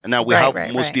And now we Right, have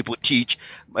right, most right. people teach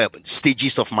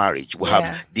stages of marriage. We have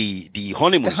Yeah. the The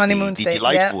honeymoon stage, honeymoon the state. Yep.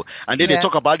 delightful, and then they Yep.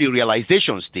 talk about the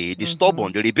realization stage, the Mm-hmm.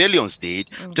 stubborn, the rebellion stage.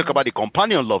 We talk Mm-hmm. about the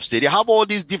companion love stage. They have all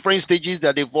these different stages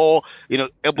that they've all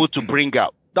able to bring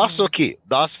out. That's Mm. okay.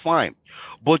 That's fine.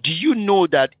 But do you know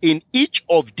that in each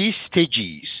of these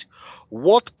stages,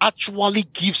 what actually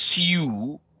gives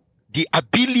you the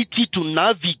ability to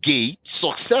navigate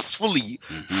successfully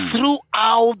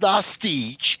throughout that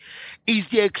stage is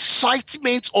the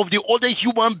excitement of the other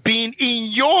human being in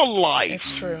your It's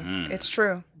life. true. It's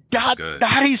true. That's That good.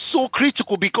 that is so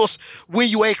critical, because when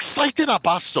you are excited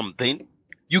about something,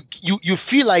 you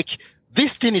feel like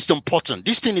this thing is important,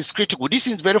 this thing is critical, this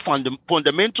is very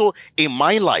fundamental in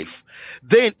my life.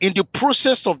 Then in the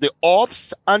process of the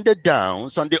ups and the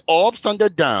downs and the ups and the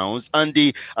downs and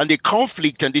the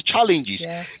conflict and the challenges,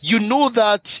 Yes. you know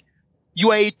that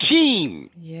you are a team.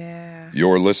 Yeah.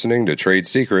 You're listening to Trade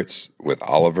Secrets with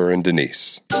Oliver and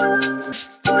Denise.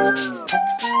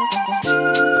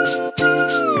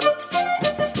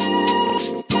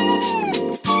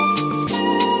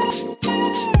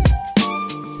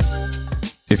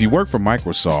 If you work for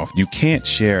Microsoft, you can't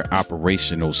share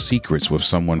operational secrets with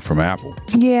someone from Apple.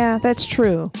 Yeah, that's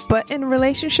true. But in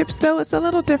relationships, though, it's a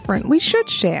little different. We should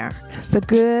share the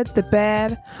good, the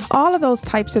bad, all of those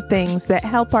types of things that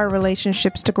help our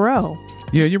relationships to grow.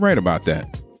 Yeah, you're right about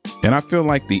that. And I feel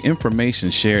like the information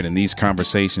shared in these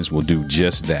conversations will do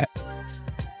just that.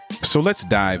 So let's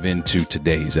dive into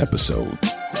today's episode.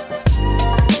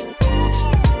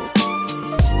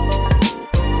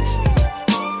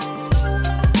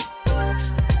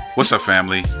 What's up,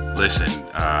 family? Listen,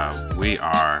 we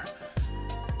are,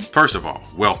 first of all,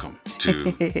 welcome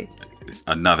to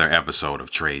another episode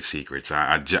of Trade Secrets.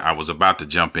 I was about to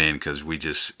jump in because we're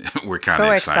kind So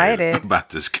of excited about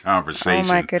this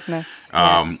conversation. Oh my goodness.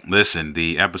 Yes. Listen,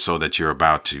 the episode that you're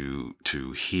about to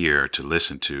hear, to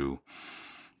listen to,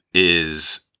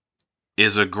 is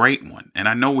a great one. And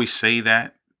I know we say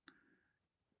that,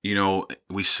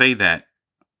 we say that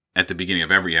at the beginning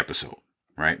of every episode.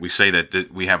 Right. We say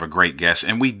that we have a great guest,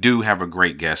 and we do have a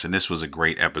great guest. And this was a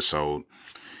great episode,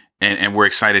 and we're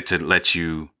excited to let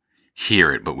you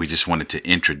hear it. But we just wanted to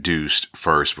introduce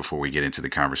first, before we get into the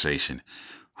conversation,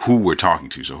 who we're talking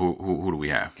to. So who do we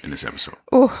have in this episode?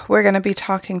 Oh, we're going to be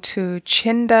talking to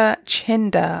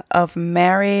Chinda of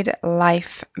Married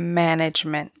Life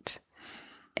Management.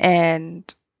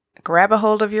 And grab a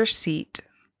hold of your seat.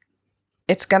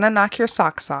 It's going to knock your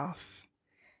socks off.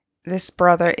 This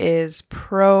brother is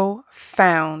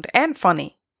profound and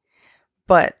funny,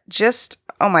 but just,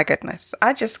 oh my goodness,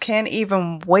 I just can't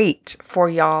even wait for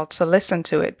y'all to listen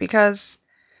to it, because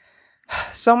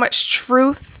so much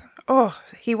truth. Oh,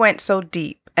 he went so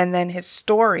deep. And then his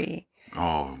story.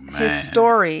 Oh, man. His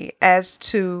story as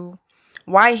to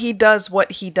why he does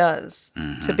what he does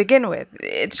to begin with.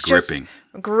 It's gripping.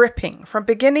 Just gripping. From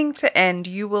beginning to end,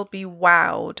 you will be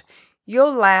wowed.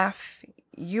 You'll laugh.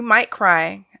 You might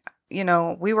cry.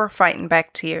 We were fighting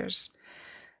back tears.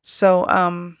 So,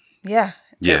 yeah.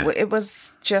 It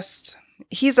was just,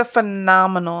 he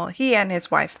and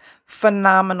his wife,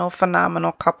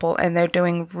 phenomenal couple. And they're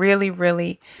doing really,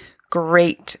 really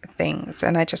great things.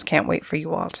 And I just can't wait for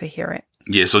you all to hear it.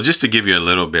 Yeah. So just to give you a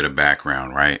little bit of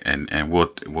background, right? And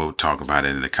we'll talk about it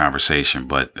in the conversation.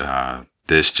 But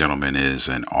this gentleman is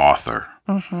an author.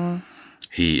 Mm-hmm.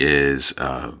 He is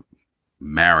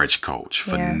marriage coach,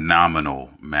 phenomenal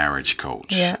marriage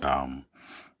coach,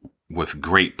 with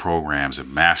great programs and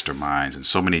masterminds and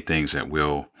so many things that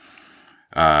we'll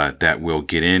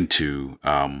get into.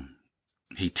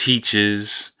 He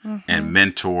teaches and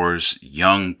mentors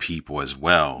young people as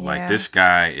well. Yeah. Like, this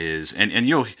guy is, and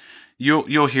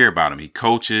you'll hear about him. He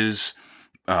coaches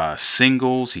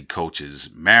singles, he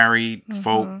coaches married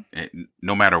folk.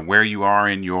 No matter where you are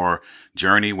in your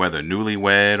journey, whether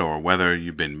newlywed or whether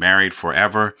you've been married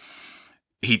forever,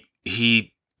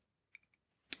 he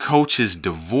coaches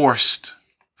divorced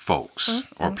folks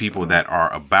or people that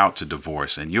are about to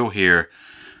divorce. And you'll hear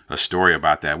a story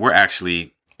about that.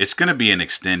 It's going to be an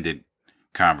extended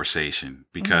conversation,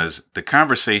 because the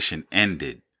conversation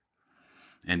ended,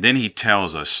 and then he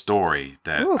tells a story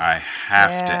that I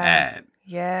have to add.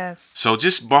 Yes. So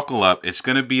just buckle up. It's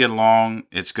going to be a long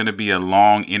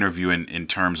interview in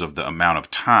terms of the amount of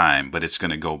time, but it's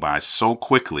going to go by so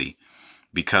quickly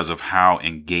because of how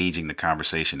engaging the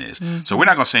conversation is. So we're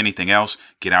not going to say anything else.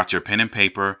 Get out your pen and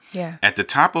paper. Yeah. At the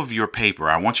top of your paper,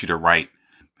 I want you to write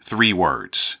 3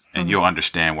 words, and you'll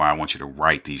understand why I want you to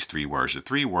write these 3 words. The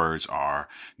 3 words are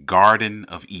Garden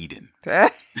of Eden.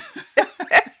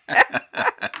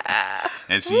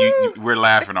 And see, we're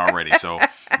laughing already. So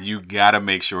you got to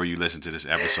make sure you listen to this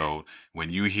episode when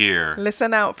you hear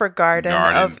Listen out for Garden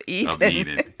of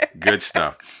Eden. Good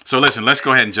stuff. So listen, let's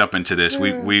go ahead and jump into this.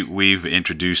 We've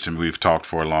introduced him. We've talked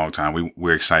for a long time.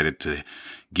 We're excited to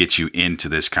get you into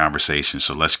this conversation.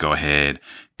 So let's go ahead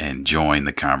and join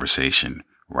the conversation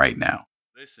right now.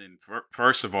 Listen,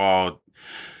 first of all,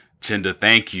 Chinda,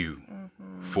 thank you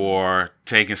for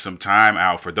taking some time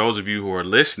out. For those of you who are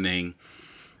listening,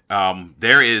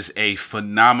 there is a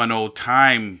phenomenal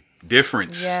time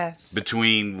difference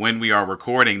between when we are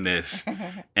recording this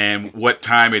and what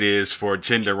time it is for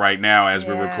Chinda right now as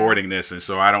we're recording this. And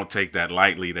so I don't take that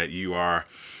lightly that you are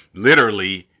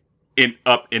literally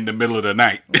up in the middle of the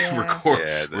night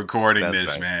recording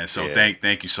this, right, man. So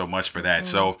thank you so much for that.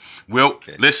 So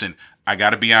listen, I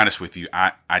got to be honest with you.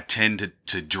 I tend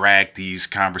to drag these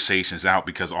conversations out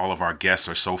because all of our guests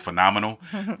are so phenomenal.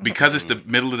 Because it's the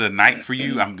middle of the night for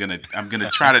you, I'm gonna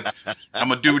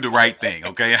do the right thing.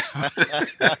 Okay.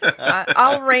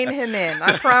 I'll rein him in.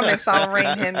 I promise I'll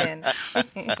rein him in.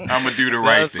 I'm gonna do the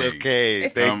right thing. That's okay.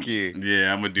 Thank you.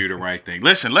 Yeah, I'm gonna do the right thing.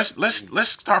 Listen, let's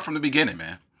start from the beginning,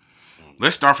 man.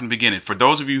 Let's start from the beginning. For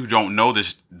those of you who don't know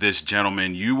this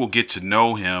gentleman, you will get to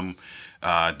know him.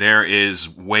 There is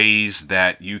ways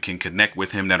that you can connect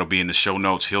with him that'll be in the show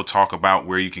notes. He'll talk about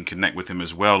where you can connect with him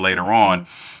as well later on.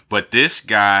 But this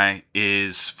guy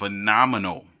is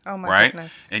phenomenal. Oh my right?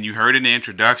 goodness. And you heard in the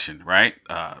introduction, right?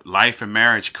 Life and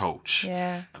marriage coach,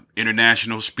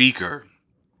 international speaker,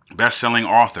 best-selling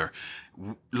author.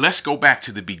 Let's go back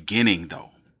to the beginning though.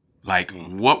 Like,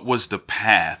 what was the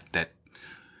path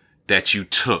that you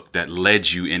took that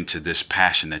led you into this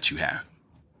passion that you have?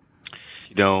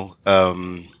 You know,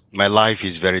 my life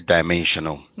is very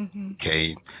dimensional.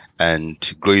 Okay.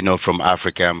 And growing up from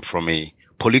Africa, I'm from a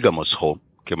polygamous home.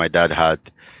 Okay. My dad had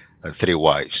 3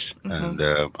 wives, and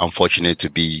I'm fortunate to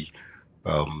be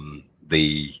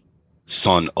the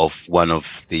son of one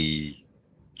of the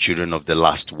children of the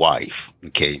last wife.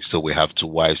 Okay. So we have 2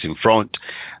 wives in front,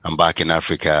 and back in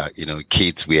Africa, you know,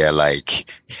 kids were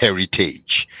like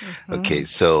heritage. Okay.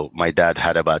 So my dad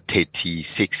had about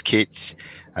 36 kids,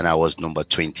 and I was number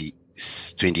 28.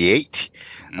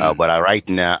 But right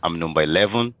now I'm number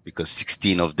 11 because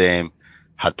 16 of them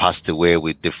had passed away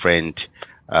with different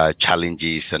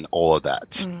challenges and all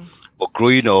that. But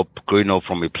growing up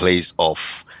from a place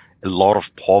of a lot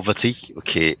of poverty,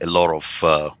 okay, a lot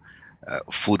of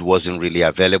food wasn't really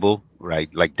available, right,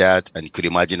 like that. And you could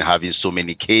imagine having so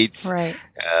many kids. Right.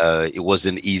 It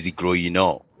wasn't easy growing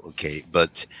up, okay.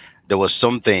 But there was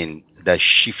something that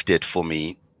shifted for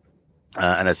me.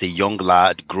 And as a young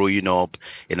lad growing up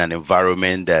in an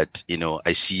environment that, you know,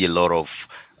 I see a lot of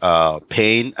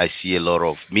pain, I see a lot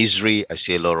of misery,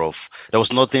 there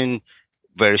was nothing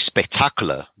very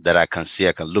spectacular that I can say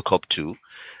I can look up to,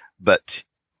 but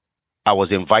I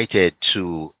was invited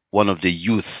to one of the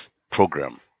youth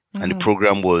program, and the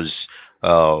program was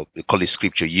we call it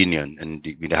Scripture Union, and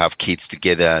we have kids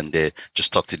together and they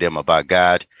just talk to them about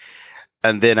God.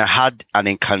 And then I had an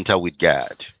encounter with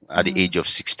God at the age of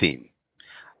 16.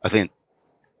 I think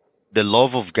the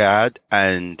love of God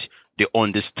and the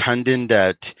understanding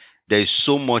that there is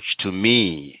so much to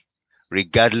me,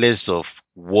 regardless of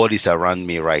what is around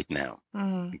me right now.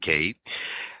 Okay.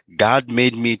 God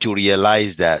made me to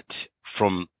realize that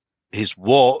from his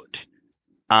word,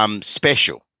 I'm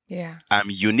special. Yeah.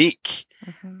 I'm unique.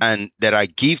 And there are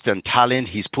gifts and talent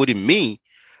he's put in me,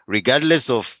 regardless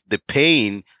of the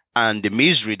pain and the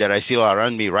misery that I see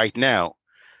around me right now.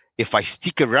 If I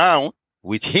stick around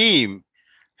with him,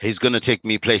 he's going to take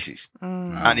me places.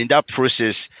 And in that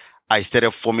process, I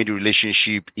started forming the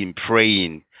relationship in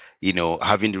praying, you know,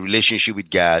 having the relationship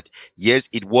with God. Yes,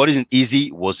 it wasn't easy.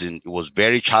 It was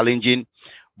very challenging,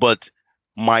 but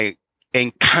my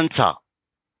encounter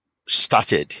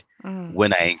started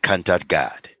when I encountered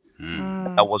God.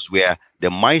 That was where the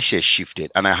mindset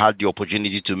shifted, and I had the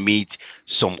opportunity to meet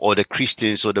some other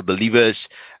Christians, other believers,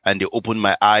 and they opened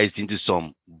my eyes into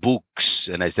some books,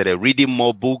 and I started reading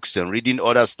more books and reading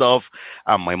other stuff,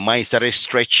 and my mind started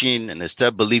stretching, and I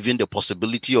started believing the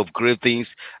possibility of great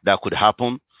things that could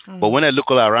happen. But when I look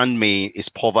all around me, it's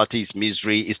poverty, it's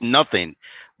misery, it's nothing.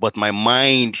 But my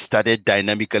mind started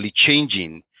dynamically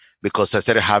changing because I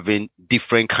started having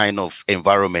different kind of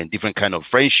environment, different kind of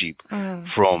friendship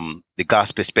from the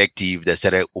God's perspective that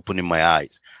started opening my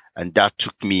eyes. And that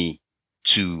took me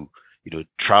to, you know,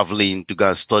 traveling to go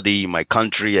and study in my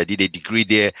country. I did a degree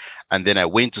there. And then I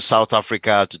went to South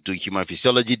Africa to do human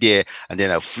physiology there. And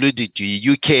then I flew to the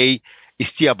UK, it's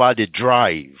still about the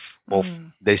drive of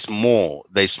there's more.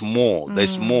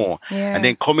 Yeah. And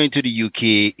then coming to the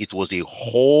UK, it was a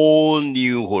whole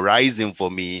new horizon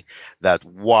for me that,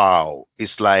 wow,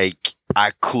 it's like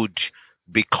I could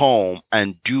become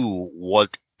and do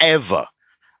whatever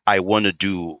I want to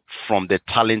do from the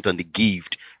talent and the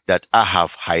gift that I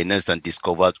have harnessed and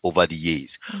discovered over the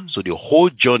years. So the whole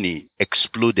journey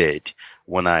exploded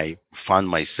when I found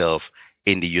myself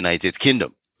in the United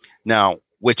Kingdom. Now,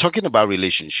 we're talking about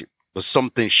relationship, but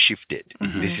something shifted.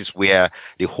 This is where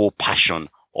the whole passion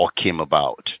all came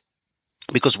about,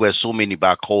 because we're so many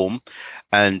back home.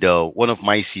 And one of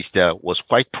my sister was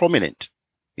quite prominent,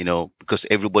 because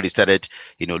everybody started,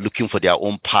 looking for their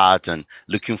own path and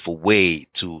looking for way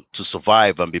to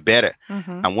survive and be better.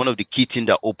 And one of the key things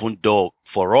that opened door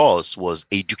for us was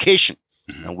education.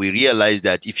 And we realized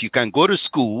that if you can go to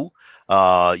school,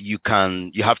 you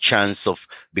have chance of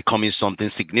becoming something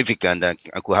significant and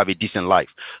could have a decent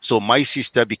life. So my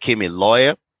sister became a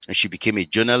lawyer and she became a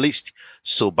journalist.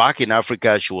 So back in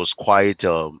Africa, she was quite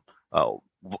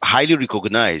highly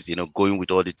recognized, going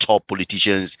with all the top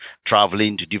politicians,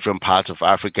 traveling to different parts of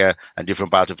Africa and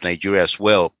different parts of Nigeria as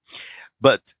well.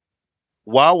 But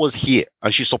while I was here,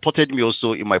 and she supported me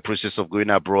also in my process of going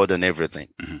abroad and everything.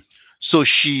 So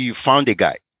she found a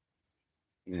guy,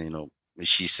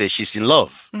 she said she's in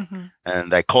love.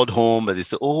 And I called home and they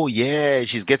said, oh yeah,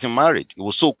 she's getting married. It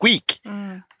was so quick.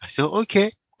 I said,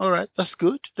 okay, all right, that's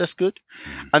good.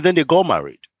 And then they got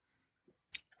married.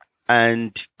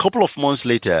 And a couple of months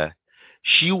later,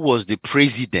 she was the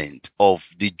president of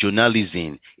the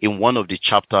journalism in one of the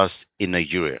chapters in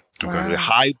Nigeria. Okay. A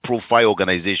high profile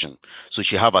organization. So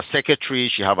she have a secretary,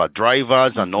 she have her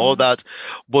drivers and all that.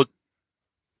 But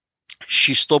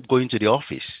she stopped going to the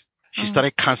office. She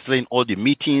started canceling all the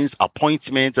meetings,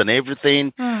 appointments and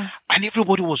everything. And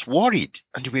everybody was worried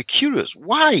and they were curious.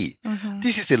 Why?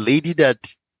 This is a lady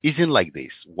that isn't like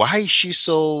this. Why is she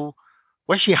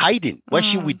hiding? Why is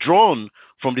she withdrawn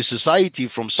from the society,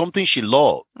 from something she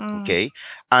loved? Okay.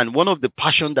 And one of the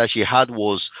passion that she had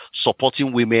was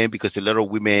supporting women, because a lot of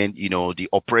women, the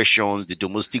oppressions, the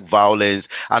domestic violence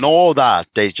and all that,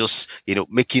 they're just,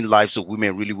 making lives of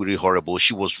women really, really horrible.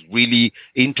 She was really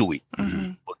into it.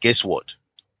 But guess what?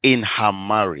 In her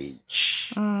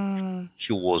marriage,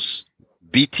 she was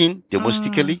beaten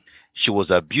domestically. She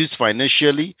was abused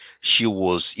financially. She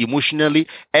was emotionally.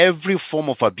 Every form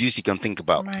of abuse you can think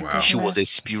about, she was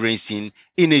experiencing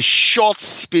in a short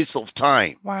space of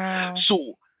time. Wow.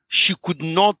 So she could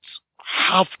not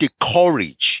have the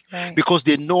courage, because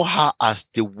they know her as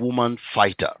the woman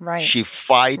fighter. She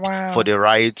fight for the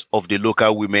rights of the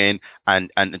local women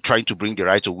and trying to bring the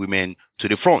rights of women to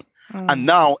the front. And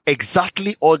now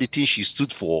exactly all the things she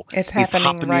stood for is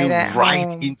happening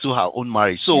right into her own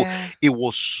marriage. So it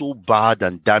was so bad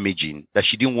and damaging that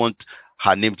she didn't want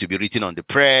her name to be written on the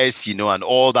press, and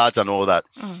all that.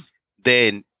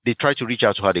 Then they tried to reach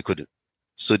out to her, they couldn't.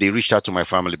 So they reached out to my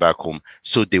family back home.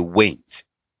 So they went.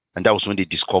 And that was when they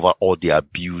discovered all the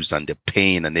abuse and the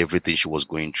pain and everything she was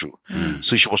going through.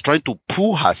 So she was trying to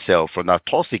pull herself from that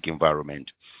toxic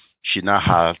environment. She now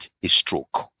had a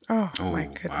stroke. Oh my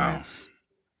goodness.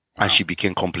 And she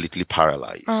became completely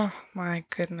paralyzed. Oh my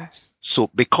goodness. So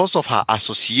because of her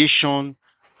association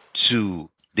to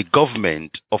the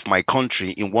government of my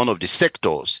country in one of the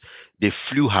sectors, they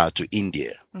flew her to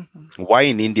India. Why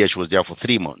in India? She was there for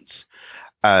 3 months.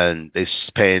 And they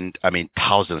spent,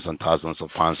 thousands and thousands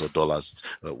of pounds or dollars,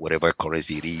 whatever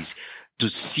currency it is, to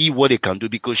see what they can do,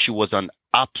 because she was an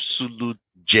absolute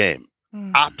gem.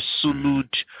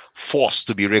 Absolute force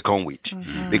to be reckoned with,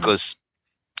 because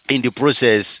in the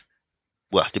process,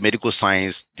 the medical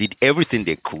science did everything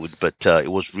they could, but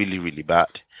it was really, really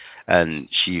bad.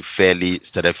 And she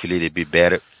started feeling a bit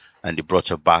better, and they brought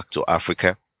her back to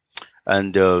Africa.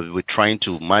 And we're trying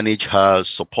to manage her,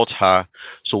 support her.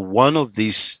 So one of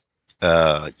these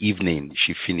evening,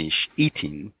 she finished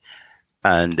eating,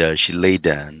 and she lay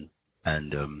down,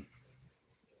 and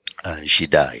she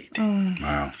died.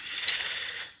 Wow.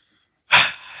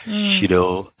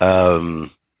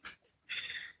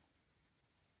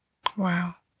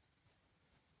 Wow.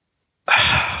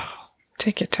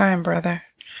 Take your time, brother.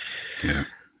 Yeah.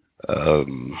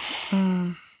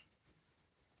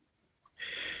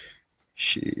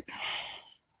 She.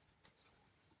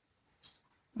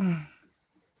 I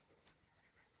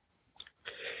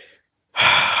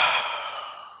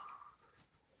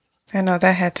know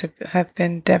that had to have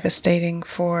been devastating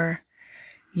for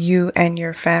you and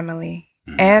your family,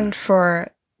 and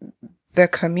for the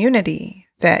community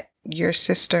that your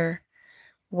sister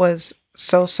was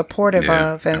so supportive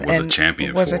of and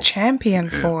was a champion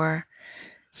for.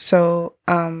 So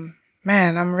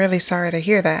Man, I'm really sorry to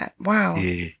hear that. Wow.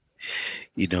 Eh,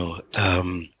 you know,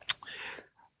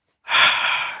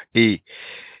 it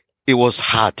it was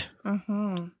hard,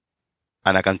 Mm-hmm.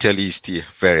 and I can tell you, it's still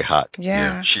very hard.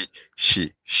 Yeah.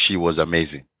 She was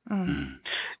amazing, Mm.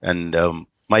 and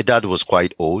my dad was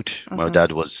quite old. My Mhm.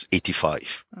 dad was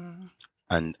 85, Mm.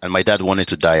 and my dad wanted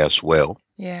to die as well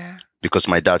Yeah. because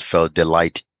my dad felt the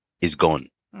light is gone.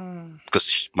 Mm.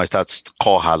 Because my dad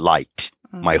called her light,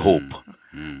 my hope.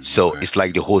 So Okay. it's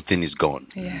like the whole thing is gone.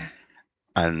 Yeah.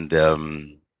 And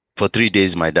for 3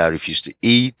 days, my dad refused to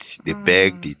eat. They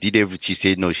begged. Mm. They did everything. She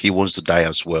said no, he wants to die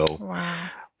as well. Wow.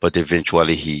 But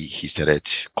eventually, he started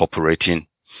cooperating.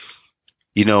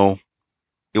 You know,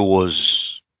 it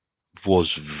was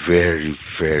very,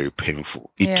 very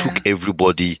painful. It Yeah. took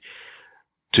everybody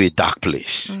to a dark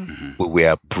place. Mm. We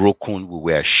were broken. We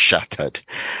were shattered,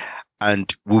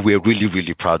 and we were really,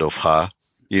 really proud of her.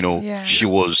 You know, Yeah. she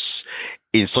was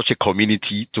in such a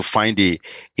community to find a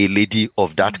lady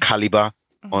of that caliber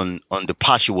on the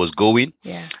path she was going,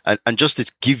 Yeah. and just to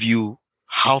give you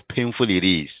how painful it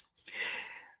is.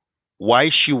 Why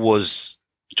she was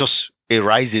just a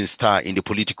rising star in the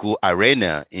political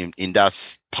arena in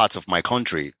that part of my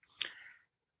country,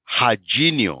 her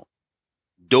junior,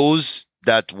 those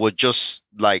that were just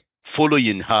like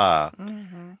following her,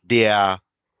 Mm-hmm.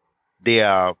 they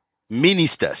are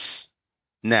ministers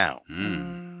now.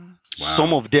 Mm.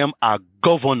 Some of them are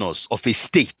governors of a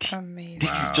state. Amazing.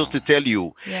 This is Wow. just to tell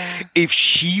you, Yeah. if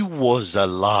she was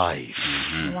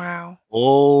alive, Wow.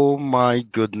 oh my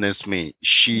goodness me,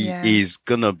 she Yeah. is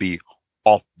gonna be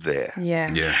up there.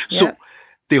 Yeah. Yeah. So Yep.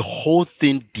 the whole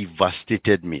thing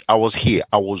devastated me. I was here,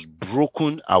 I was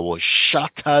broken, I was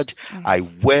shattered, I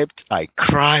wept, I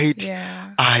cried. Yeah.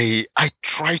 I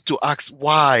tried to ask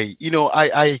why. You know,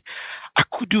 I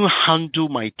couldn't handle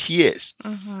my tears.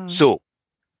 Mm-hmm. So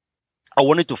I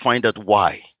wanted to find out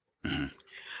why. Mhm.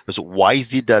 So why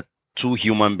is it that two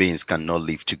human beings cannot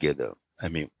live together? I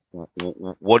mean,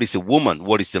 what is a woman?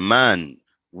 What is a man?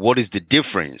 What is the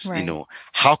difference? You Right. know,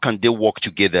 how can they work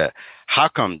together? How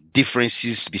can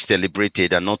differences be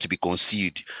celebrated and not to be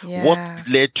concealed? Yeah. What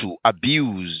led to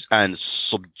abuse and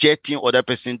subjecting other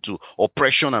person to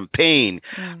oppression and pain?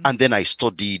 Mm. And then I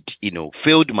studied, you know,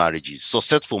 failed marriages,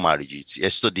 successful marriages. I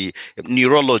studied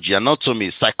neurology,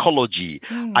 anatomy, psychology.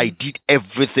 Mm. I did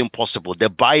everything possible. The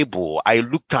Bible, I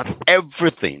looked at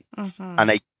everything, Mhm.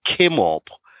 and I came up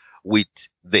with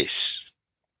this.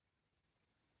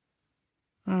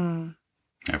 Mm.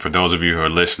 And for those of you who are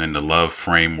listening, the Love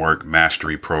Framework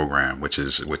Mastery Program, which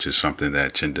is something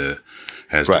that Chinda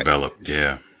has Right. developed.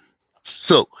 Yeah.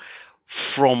 So,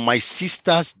 from my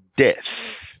sister's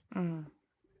death, Mm.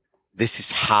 this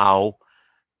is how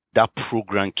that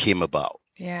program came about.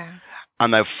 Yeah.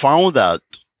 And I found that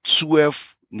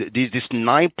 12, these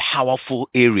 9 powerful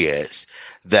areas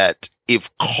that if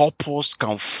couples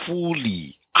can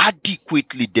fully,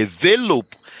 adequately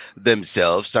develop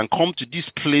themselves and come to this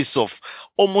place of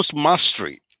almost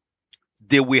mastery,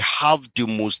 they will have the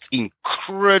most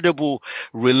incredible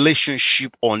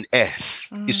relationship on earth.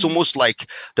 It's almost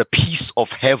like the peace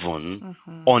of heaven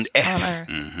Mhm. on earth. On earth.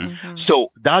 hmm Mhm.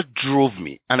 So that drove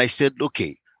me. And I said,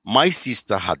 okay, my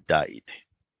sister had died.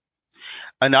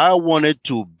 And I wanted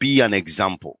to be an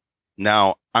example.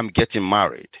 Now I'm getting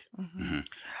married. Mhm.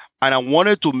 And I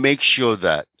wanted to make sure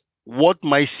that what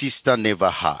my sister never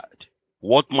had,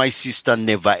 what my sister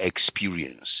never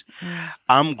experienced,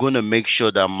 I'm going to make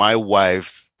sure that my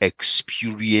wife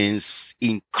experience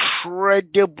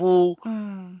incredible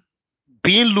Mm.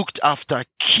 being looked after,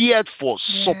 cared for,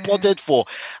 supported for.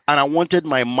 And I wanted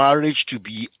my marriage to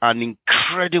be an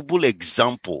incredible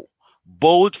example,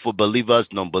 both for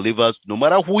believers, non-believers, no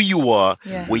matter who you are.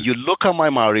 Yeah. When you look at my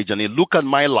marriage and you look at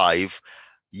my life,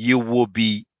 you will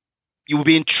be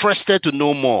interested to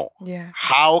know more. Yeah.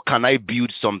 How can I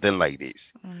build something like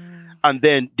this? Mm. And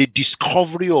then the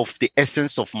discovery of the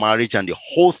essence of marriage and the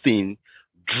whole thing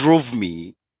drove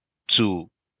me to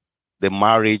the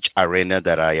marriage arena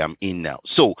that I am in now.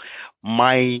 So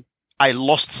I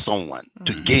lost someone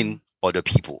to gain other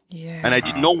people. Yeah. And I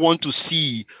did not want to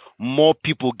see more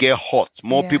people get hurt,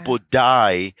 more Yeah. people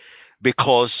die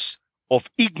because of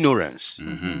ignorance.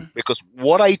 hmm Because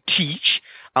what I teach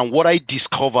and what I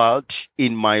discovered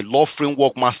in my Law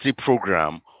Framework Mastery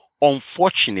Program,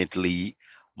 unfortunately,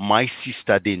 my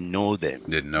sister didn't know them.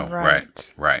 Didn't know.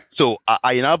 Right. Right. So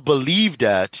I now believe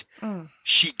that Mm.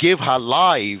 she gave her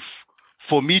life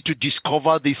for me to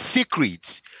discover the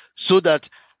secrets so that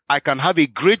I can have a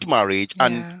great marriage Yeah.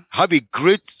 and have a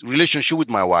great relationship with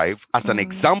my wife as an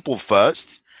example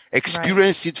first,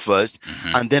 experience it first,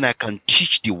 and then I can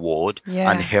teach the word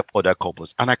Yeah. and help other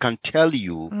couples. And I can tell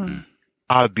you,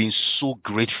 I've been so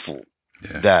grateful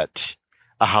Yeah. that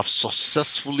I have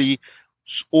successfully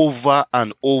over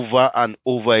and over and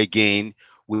over again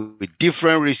with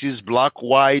different races, black,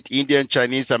 white, Indian,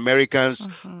 Chinese, Americans,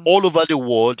 all over the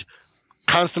world,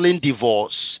 canceling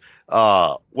divorce.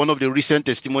 One of the recent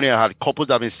testimony I had, couples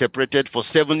that have been separated for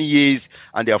 7 years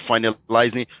and they are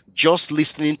finalizing, just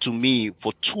listening to me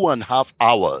for 2.5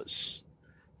 hours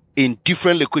in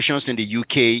different locations in the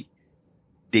UK.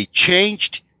 They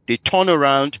changed, they turned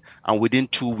around, and within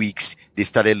 2 weeks, they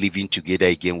started living together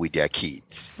again with their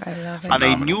kids. I love it. And I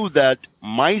Phenomenal. knew that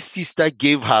my sister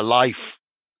gave her life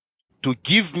to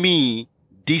give me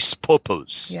this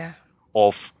purpose Yeah.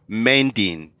 of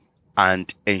mending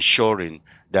and ensuring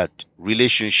that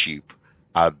relationship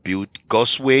are built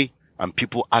God's way and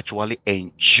people actually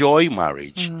enjoy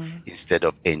marriage instead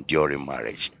of enduring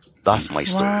marriage. That's my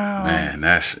story. Wow. Man,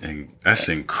 that's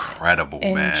incredible,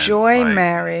 man. Enjoy Like,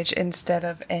 marriage instead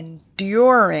of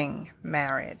enduring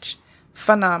marriage.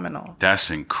 Phenomenal.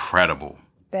 That's incredible.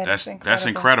 That's That's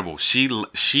incredible.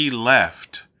 She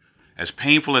left, as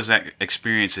painful as that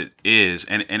experience it is,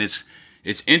 and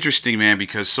it's interesting, man,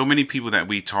 because so many people that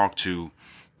we talk to,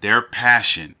 their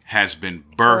passion has been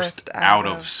birthed out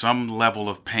of some level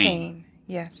of pain.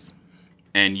 Yes.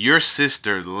 And your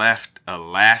sister left a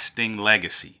lasting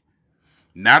legacy,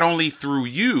 not only through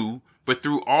you, but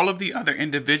through all of the other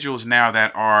individuals now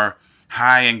that are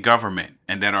high in government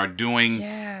and that are doing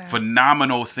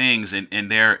phenomenal things in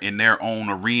their own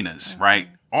arenas, right?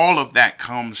 All of that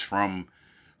comes from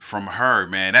her,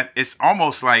 man. That it's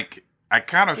almost like I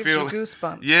kind of Gives feel you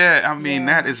goosebumps. Yeah, I mean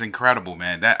that is incredible,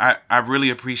 man. That I really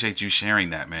appreciate you sharing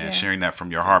that, man. Sharing that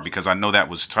from your heart, because I know that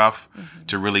was tough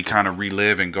to really kind of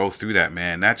relive and go through that,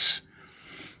 man. That's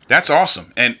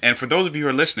awesome. And for those of you who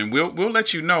are listening, we'll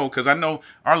let you know, because I know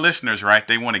our listeners, right?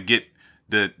 They want to get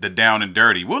the down and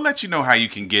dirty. We'll let you know how you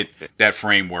can get that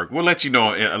framework. We'll let you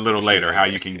know a little later how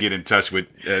you can get in touch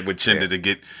with Chinda to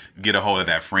get a hold of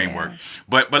that framework.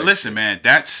 But listen, man,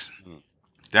 that's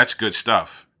good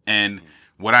stuff. And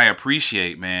what I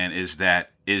appreciate, man,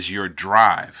 is your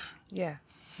drive. Yeah.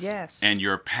 Yes. And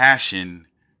your passion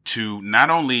to not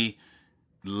only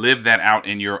live that out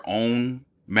in your own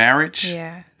marriage.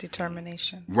 Yeah.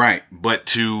 Determination. Right. But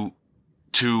to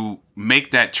make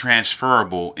that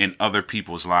transferable in other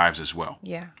people's lives as well.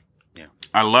 Yeah.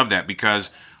 I love that,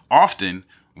 because often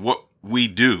what we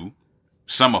do,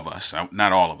 some of us,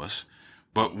 not all of us,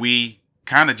 but we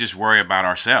kind of just worry about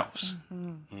ourselves.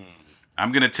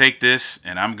 I'm going to take this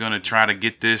and I'm going to try to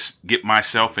get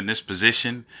myself in this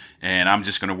position, and I'm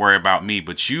just going to worry about me.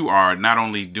 But you are not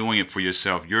only doing it for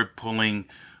yourself, you're pulling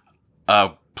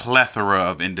a plethora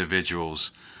of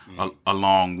individuals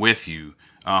along with you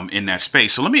in that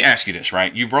space. So let me ask you this,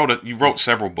 right? You wrote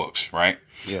several books, right?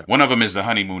 Yeah. One of them is The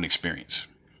Honeymoon Experience.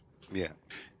 Yeah.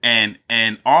 And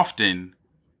often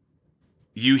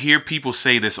you hear people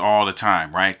say this all the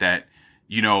time, right? That,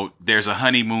 you know, there's a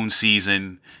honeymoon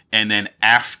season, and then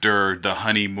after the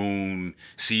honeymoon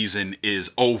season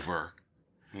is over,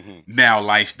 now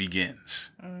life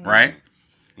begins, right?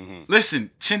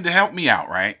 Listen, Chinda, help me out,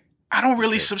 right? I don't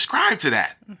really subscribe to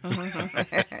that.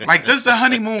 Like, does the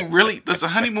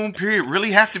honeymoon period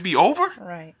really have to be over?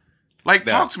 Right. Like,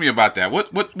 talk to me about that.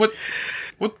 What,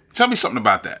 tell me something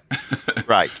about that.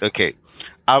 Right. Okay.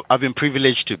 I've been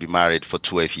privileged to be married for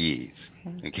 12 years.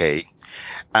 Okay.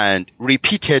 And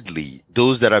repeatedly,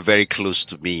 those that are very close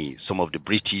to me, some of the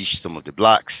British, some of the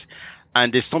blacks,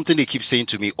 and there's something they keep saying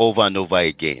to me over and over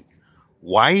again.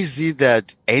 Why is it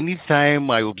that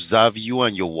anytime I observe you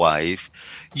and your wife,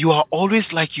 you are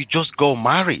always like you just got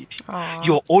married? Aww.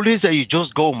 You're always that you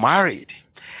just got married.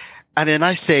 And then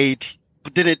I said,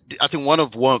 but then I think one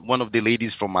of the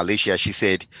ladies from Malaysia, she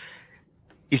said,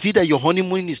 is it that your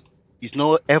honeymoon is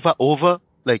not ever over?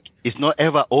 Like, it's not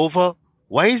ever over?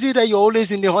 Why is it that you're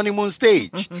always in the honeymoon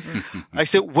stage? I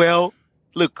said, well,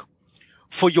 look,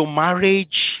 for your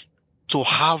marriage to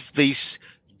have this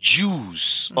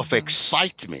juice of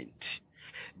excitement,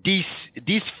 this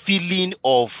feeling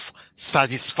of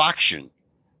satisfaction,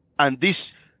 and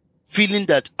this feeling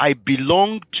that I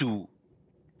belong to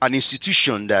an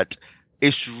institution that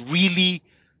is really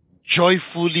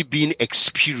joyfully being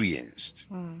experienced,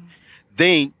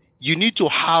 then you need to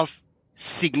have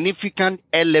significant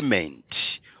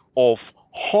element of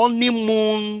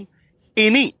honeymoon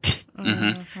in it.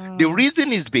 The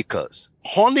reason is because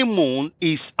honeymoon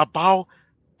is about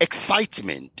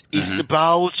excitement. It's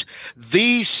about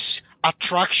this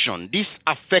attraction, this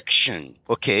affection,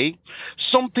 okay?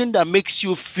 Something that makes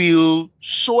you feel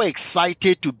so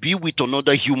excited to be with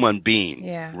another human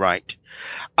being, right?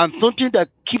 And something that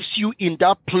keeps you in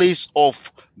that place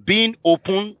of being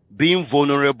open, being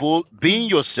vulnerable, being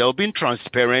yourself, being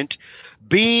transparent,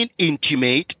 being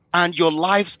intimate, and your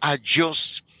lives are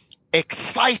just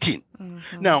exciting.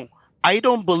 Now, I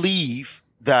don't believe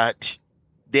that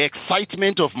the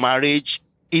excitement of marriage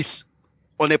is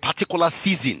on a particular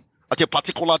season, at a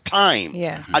particular time,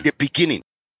 Yeah. at the beginning.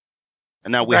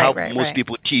 And now we Right, have right, most right.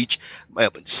 people teach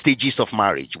stages of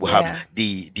marriage. We Yeah. have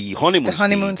the honeymoon, The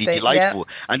honeymoon stage, the stage, delightful,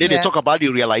 and then they yeah. talk about the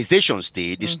realization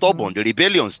stage, the stubborn, the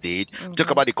rebellion stage. We talk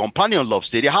about the companion love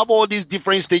stage. They have all these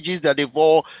different stages that they've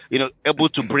all able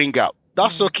to bring out.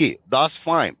 That's okay. That's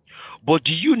fine. But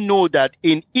do you know that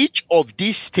in each of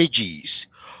these stages,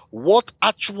 what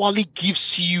actually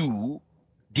gives you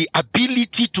the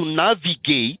ability to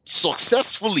navigate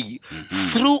successfully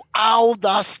throughout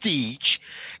that stage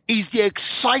is the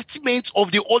excitement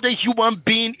of the other human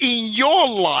being in your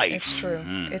life. It's true.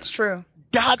 It's true.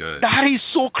 good. That is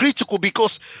so critical,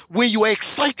 because when you are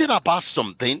excited about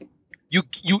something,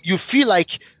 you feel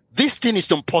like this thing is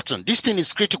important, this thing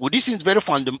is critical, this is very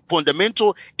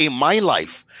fundamental in my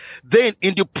life. Then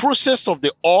in the process of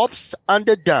the ups and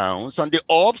the downs and the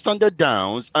ups and the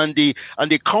downs and the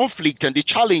conflict and the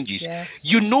challenges, Yes.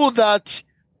 you know that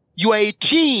you are a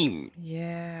team.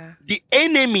 Yeah. The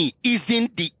enemy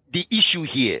isn't the issue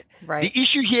here. Right. The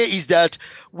issue here is that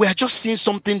we are just seeing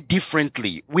something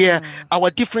differently, where our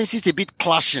difference is a bit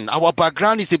clashing, our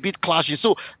background is a bit clashing.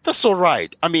 So that's all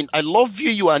right. I mean, I love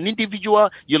you. You are an individual.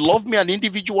 You love me, an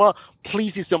individual.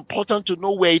 Please, it's important to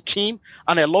know we're a team.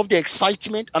 And I love the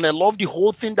excitement and I love the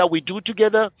whole thing that we do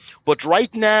together. But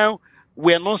right now,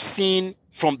 we're not seeing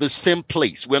from the same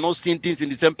place. We're not seeing things in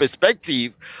the same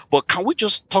perspective. But can we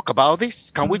just talk about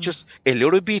this? Can we just a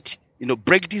little bit,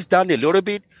 break this down a little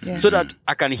bit, so that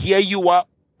I can hear you out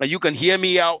and you can hear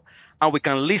me out, and we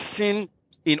can listen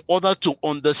in order to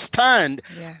understand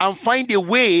and find a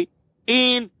way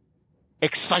in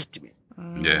excitement,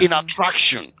 in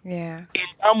attraction, Yeah. in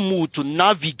that mood to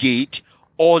navigate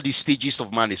all the stages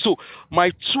of marriage. So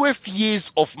my 12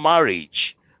 years of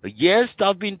marriage, yes, there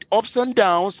have been ups and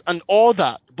downs and all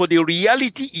that, but the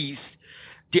reality is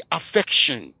the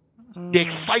affection, the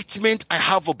excitement I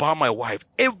have about my wife.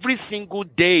 Every single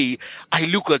day I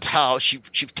look at how she's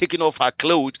taken off her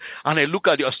clothes, and I look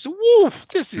at her, I say, whoa,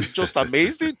 this is just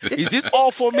amazing. Is this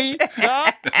all for me?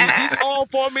 Huh? Is this all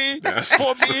for me? That's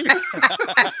For me?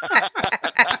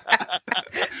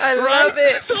 I love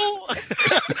it. So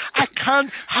I can't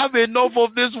have enough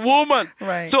of this woman.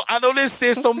 Right. So I always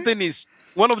say something is,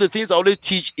 one of the things I always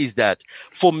teach is that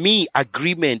for me,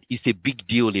 agreement is a big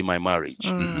deal in my marriage.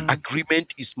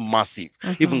 Agreement is massive.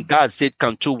 Even God said,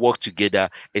 can two work together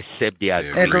except they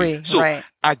agree? Agree. So right.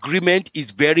 agreement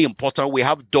is very important. We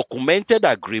have documented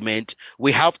agreement.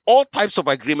 We have all types of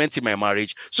agreements in my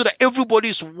marriage, so that everybody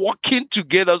is working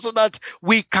together so that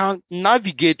we can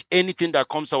navigate anything that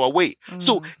comes our way.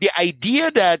 So the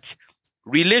idea that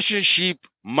relationship,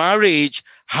 marriage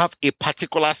have a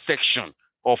particular section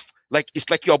of, like, it's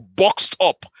like you're boxed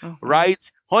up,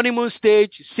 right? Honeymoon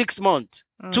stage, 6 months,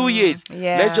 2 years.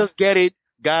 Yeah. Let's just get it,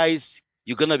 guys.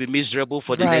 You're gonna be miserable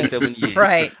for the next 7 years.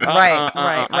 Right.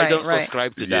 I don't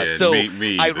subscribe to that. Yeah, So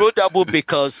me I either. wrote that book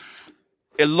because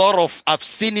I've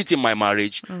seen it in my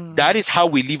marriage. That is how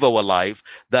we live our life.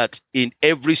 That in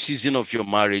every season of your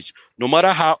marriage, no matter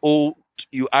how old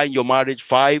you are in your marriage,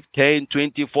 5, 10,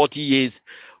 20, 40 years,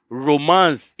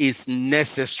 romance is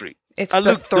necessary. It's And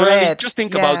the look, Dorani, thread. just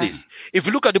think about this. If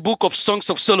you look at the book of Songs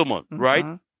of Solomon, right?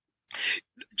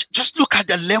 Just look at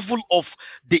the level of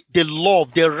the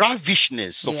love, the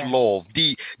ravishness of love,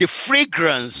 the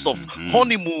fragrance of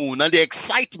honeymoon and the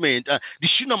excitement. The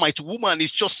Shunammite woman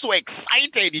is just so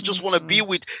excited. He just want to be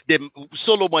with the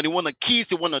Solomon. He want to kiss.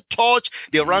 He want to touch.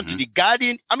 They run to the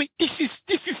garden. I mean, this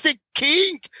is a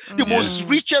king, the most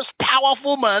richest,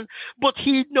 powerful man. But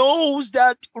he knows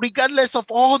that regardless of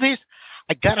all this,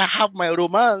 I gotta have my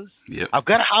romance. Yep. I've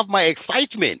gotta have my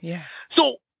excitement. Yeah.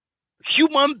 So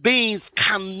human beings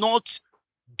cannot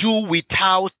do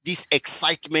without this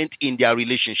excitement in their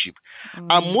relationship.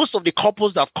 And most of the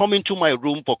couples that have come into my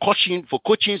room for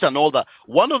coachings and all that,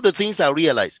 one of the things I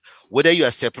realize, whether you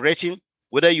are separating,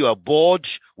 whether you are bored,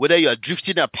 whether you are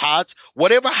drifting apart,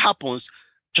 whatever happens,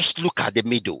 just look at the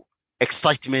middle.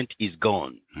 Excitement is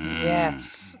gone.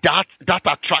 Yes. That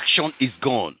attraction is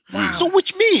gone. Wow. So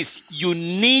which means you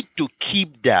need to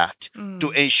keep that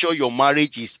to ensure your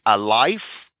marriage is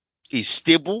alive, is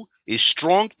stable, is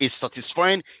strong, is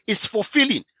satisfying, is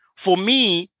fulfilling. For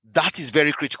me, that is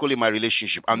very critical in my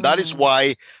relationship. And that is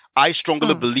why I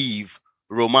strongly believe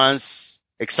romance,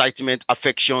 excitement,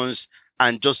 affections,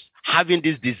 and just having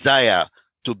this desire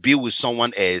to be with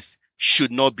someone else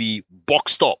should not be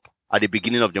boxed up at the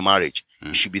beginning of the marriage.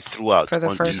 It should be throughout For the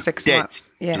until first 6 death months.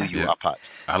 Yeah. do you Yeah. apart.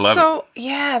 I love it. So,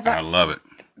 yeah, I love it.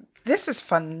 this is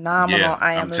phenomenal. Yeah,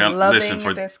 I am I'm loving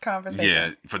listen, this conversation.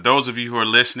 Yeah, for those of you who are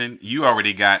listening, you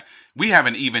already got. We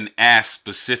haven't even asked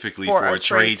specifically for a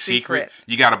trade secret.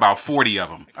 You got about 40 of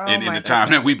them in my the time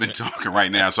that goodness. we've been talking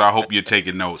right now. So I hope you're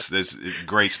taking notes. This is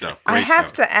great stuff. Great I have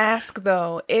stuff. to ask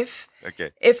though, if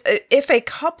Okay. if a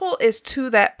couple is to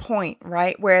that point,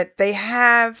 right, where they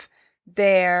have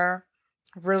their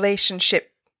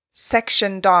relationship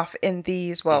sectioned off in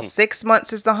these, well, 6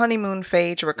 months is the honeymoon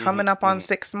phase. We're coming up on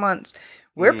 6 months.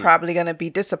 We're probably going to be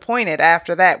disappointed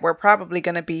after that. We're probably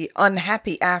going to be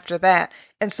unhappy after that.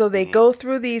 And so they go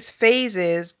through these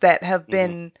phases that have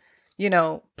been,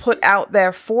 put out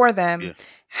there for them. Yeah.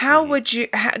 How would you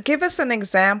give us an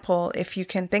example, if you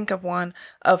can think of one,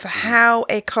 of how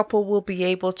a couple will be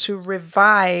able to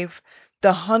revive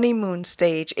the honeymoon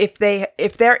stage if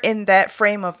they're in that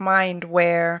frame of mind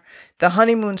where the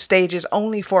honeymoon stage is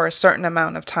only for a certain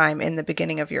amount of time in the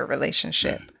beginning of your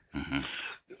relationship?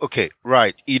 Okay,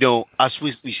 right. As we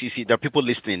see, there are people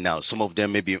listening now. Some of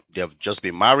them maybe they have just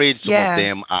been married. Some Yeah. of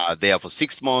them are there for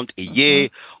 6 months, a year,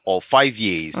 or 5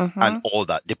 years, and all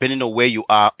that, depending on where you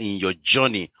are in your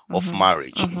journey of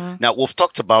marriage. Now, we've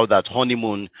talked about that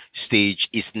honeymoon stage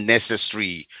is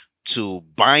necessary to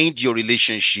bind your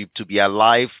relationship, to be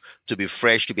alive, to be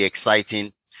fresh, to be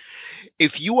exciting.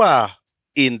 If you are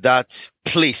in that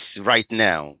place right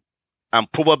now,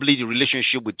 and probably the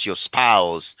relationship with your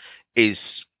spouse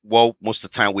is what most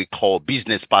of the time we call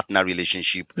business partner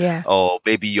relationship, Yeah. or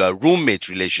maybe your roommate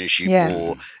relationship, Yeah.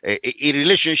 or a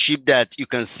relationship that you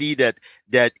can see that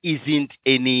isn't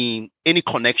any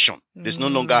connection. There's no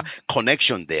longer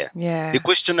connection there. Yeah. The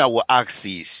question I will ask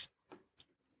is,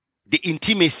 the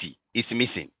intimacy is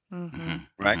missing,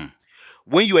 right?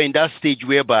 When you are in that stage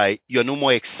whereby you're no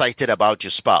more excited about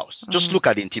your spouse, just look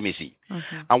at intimacy.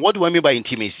 And what do I mean by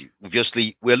intimacy?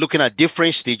 Obviously, we're looking at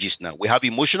different stages now. We have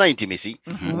emotional intimacy,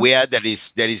 where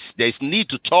there's need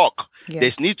to talk, Yeah.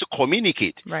 there's need to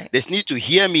communicate, Right. there's need to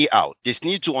hear me out, there's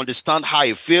need to understand how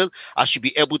I feel. I should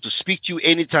be able to speak to you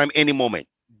anytime, any moment.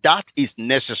 That is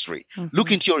necessary.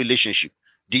 Look into your relationship.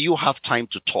 Do you have time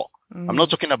to talk? I'm not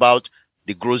talking about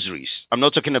the groceries. I'm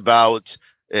not talking about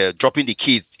dropping the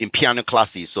kids in piano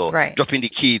classes, or Right. dropping the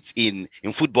kids in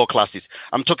football classes.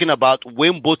 I'm talking about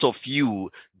when both of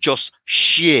you just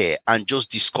share and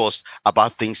just discuss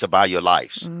about things about your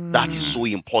lives. That is so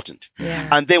important. Yeah.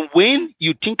 And then when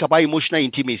you think about emotional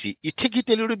intimacy, you take it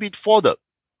a little bit further.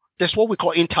 That's what we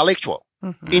call intellectual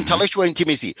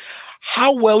intimacy.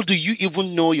 How well do you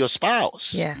even know your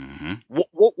spouse? Yeah.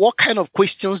 What kind of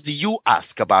questions do you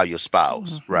ask about your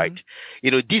spouse, right?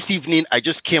 This evening I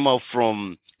just came out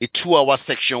from a 2-hour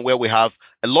section where we have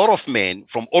a lot of men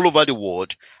from all over the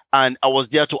world, and I was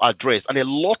there to address, and a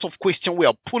lot of questions we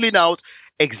are pulling out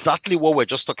exactly what we're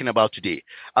just talking about today.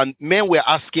 And men were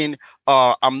asking,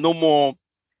 I'm no more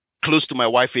close to my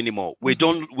wife anymore. We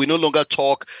no longer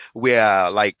talk.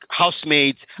 We're like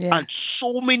housemates. Yeah. And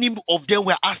so many of them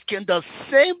were asking the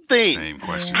same thing. Same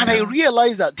question. And I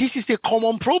realized that this is a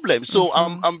common problem. So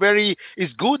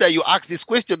it's good that you ask this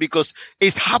question, because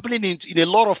it's happening in a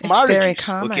lot of It's marriages. very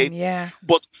common. Okay. Yeah.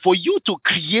 But for you to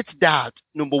create that,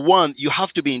 number one, you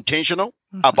have to be intentional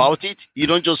about it. You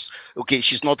don't just, okay,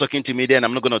 she's not talking to me, then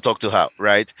I'm not going to talk to her,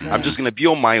 right? I'm just going to be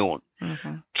on my own.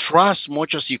 Try as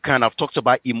much as you can. I've talked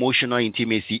about emotional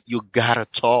intimacy. You gotta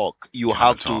talk. You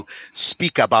have to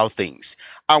speak about things.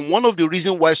 And one of the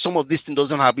reasons why some of this thing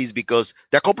doesn't happen is because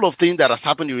there are a couple of things that has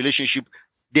happened in the relationship.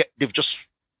 They've just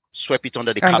swept it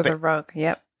under the Under carpet. the rug.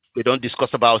 Yep. They don't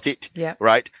discuss about it. Yep.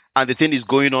 Right. And the thing is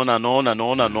going on and on and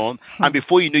on and on. And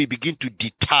before you know, you begin to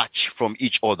detach from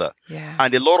each other. Yeah.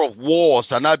 And a lot of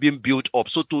walls are now being built up.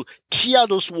 So to tear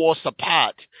those walls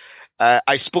apart,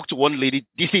 I spoke to one lady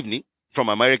this evening from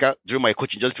America during my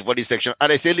coaching just before this section.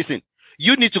 And I said, listen,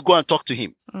 you need to go and talk to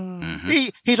him.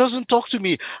 He doesn't talk to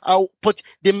me. But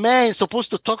the man is supposed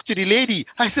to talk to the lady.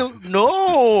 I said,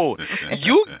 no,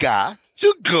 you got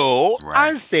to go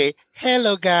and say,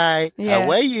 hello, guy. Yeah.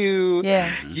 How are you? Yeah.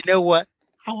 You know what?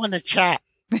 I want to chat.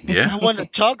 Yeah. I want to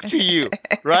talk to you.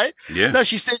 Right? Yeah. Now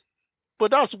she said, but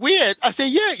that's weird. I said,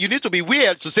 yeah, you need to be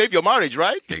weird to save your marriage,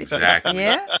 right? Exactly.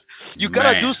 Yeah. You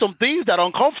gotta Man. do some things that are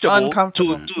uncomfortable,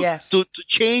 Yes. to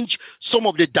change some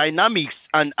of the dynamics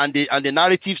and the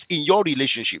narratives in your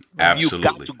relationship. Absolutely. You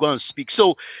got to go and speak.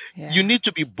 So Yeah. you need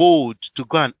to be bold to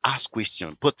go and ask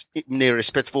questions, but in a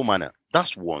respectful manner.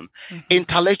 That's one.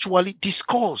 Intellectually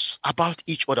discuss about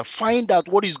each other. Find out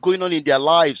what is going on in their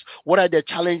lives. What are their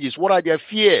challenges? What are their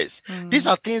fears? These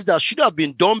are things that should have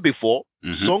been done before.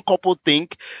 Some couple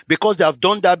think because they have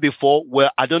done that before,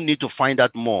 well, I don't need to find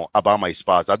out more about my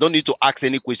spouse. I don't need to ask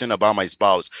any question about my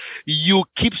spouse. You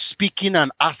keep speaking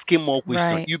and asking more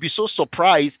questions. Right. You'll be so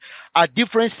surprised at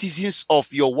different seasons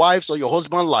of your wife's or your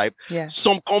husband's life. Yeah.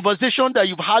 Some conversation that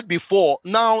you've had before,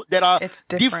 now there are It's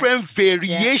different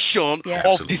variation Yeah. of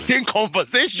Absolutely. the same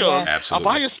conversation Yes. Absolutely.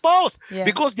 about your spouse Yeah.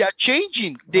 because they are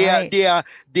changing. Right. The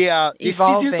seasons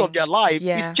Evolving. of their life is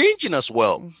Yeah. changing as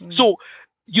well. Mhm. So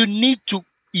you need to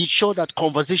ensure that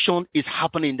conversation is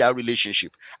happening in that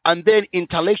relationship, and then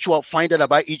intellectual, find out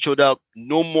about each other,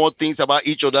 know more things about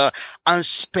each other, and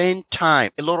spend time.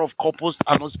 A lot of couples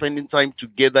are not spending time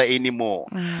together anymore,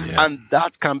 Yeah. and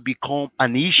that can become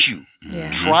an issue.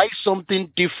 Yeah. Try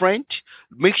something different.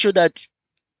 Make sure that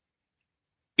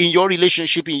in your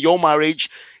relationship, in your marriage,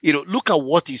 look at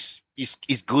what is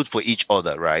good for each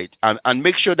other, right? And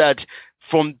make sure that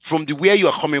from the where you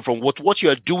are coming from, what you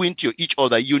are doing to each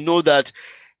other, you know that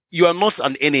you are not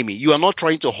an enemy. You are not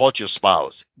trying to hurt your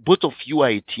spouse. Both of you are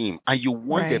a team, and you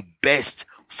want the Right. best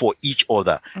for each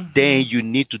other. Mhm. Then you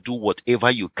need to do whatever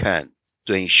you can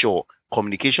to ensure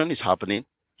communication is happening.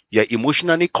 You're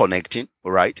emotionally connecting,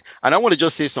 all right? And I want to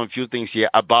just say some few things here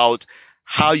about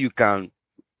how you can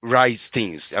rise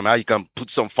things and how you can put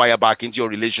some fire back into your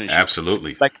relationship.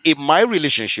 Absolutely. Like in my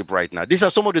relationship right now, these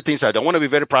are some of the things I want to be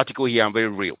very practical here and very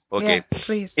real. Okay. Yeah,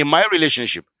 please. In my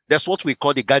relationship, that's what we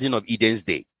call the Garden of Eden's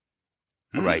Day.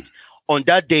 All Hmm. right. On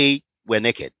that day, we're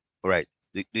naked. All right.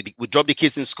 We drop the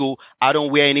kids in school. I don't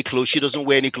wear any clothes. She doesn't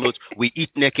wear any clothes. We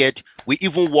eat naked. We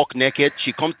even walk naked.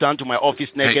 She comes down to my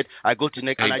office naked. I go to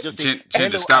naked and I just say,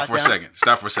 Chinda, "Hello, stop for a Adam." second.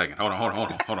 Stop for a second. Hold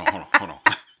on.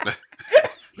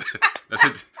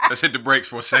 Let's hit the brakes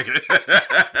for a second.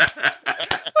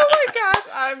 Oh my gosh,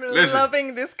 I'm Listen.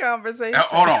 loving this conversation.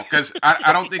 Hold on, because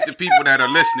I don't think the people that are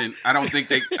listening, I don't think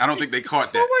they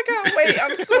caught that. Oh my god, wait,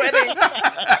 I'm sweating.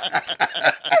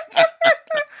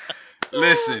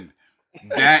 Listen,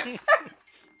 that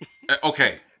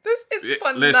okay. This is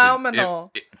Listen,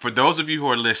 phenomenal. for those of you who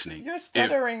are listening, You're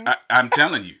stuttering. I'm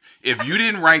telling you, if you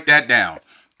didn't write that down,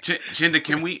 Chinda,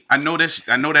 can we? I know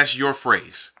that's your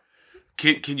phrase.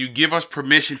 Can you give us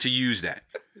permission to use that?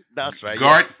 That's right.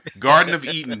 Yes. Garden of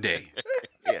Eden Day.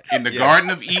 Yeah. In the Yes. Garden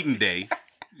of Eden Day,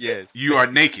 Yes. you are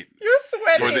naked You're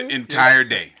for sweating. the entire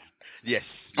day.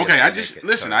 Yes. Okay, Yes, I just naked.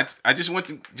 listen. I just want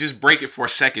to just break it for a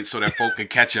second so that folk can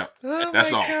catch up. Oh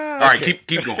That's my all. God. All right,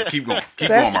 keep going, keep That's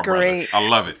going, my great. brother. I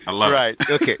love it. Right.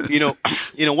 Okay.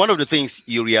 One of the things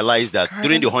you realize that Garden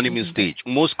during the of honeymoon Eden. stage,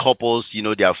 most couples,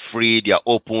 they are free, they are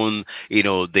open, they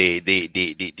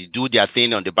do their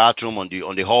thing on the bathroom, on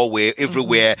the hallway,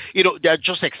 everywhere. They're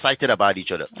just excited about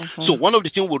each other. So one of the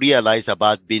things we realize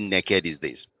about being naked is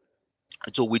this.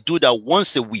 So we do that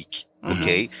once a week,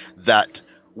 okay? That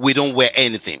we don't wear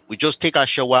anything. We just take our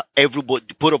shower. Everybody,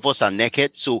 both of us are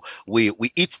naked. So we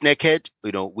eat naked.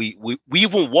 We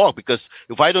even walk, because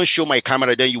if I don't show my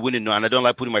camera, then you wouldn't know. And I don't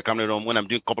like putting my camera on when I'm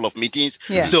doing a couple of meetings.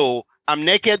 Yeah. So I'm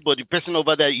naked, but the person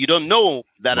over there, you don't know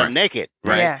that I'm Right. naked,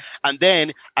 right? Yeah. And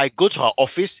then I go to her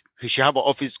office. She have an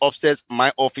office upstairs.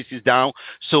 My office is down.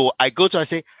 So I go to her, I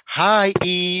say, "Hi,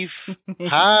 Eve.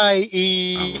 Hi,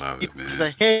 Eve." I love it, man. She's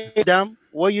like, "Hey, Adam,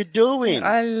 what you doing?"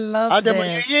 I love Adam, are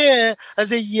you this. here? I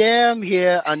say, "Yeah, I'm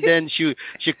here." And then she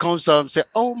comes up and say,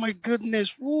 "Oh my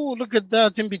goodness, whoa, look at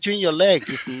that in between your legs.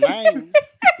 It's nice.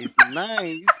 It's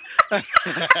nice."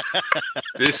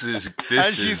 This is And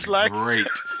she's like- great.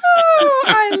 Oh,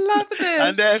 I love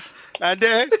this.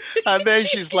 And then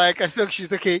she's like, I said,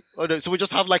 she's okay. Oh, no. So we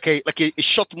just have like a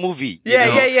short movie. you Yeah,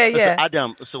 know? yeah. I said,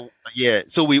 Adam. So yeah.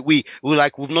 So we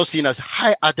like, we've not seen us.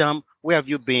 "Hi, Adam. Where have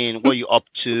you been? What are you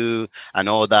up to?" And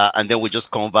all that. And then we just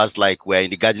converse like we're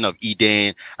in the Garden of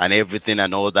Eden and everything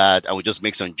and all that. And we just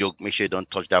make some joke. Make sure you don't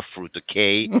touch that fruit,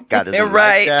 okay? God doesn't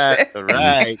Right. like that. All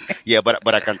right. Yeah,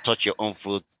 but I can touch your own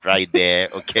fruit right there,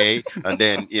 okay? And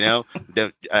then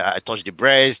then I touch the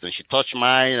breast and she touched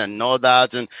mine and all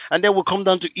that. And then we'll come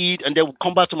down to eat and then we'll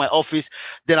come back to my office.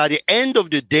 Then at the end of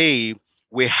the day,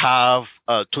 we have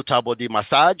a total body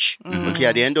massage. Okay,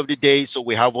 at the end of the day, so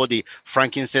we have all the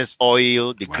frankincense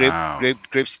oil, the Wow.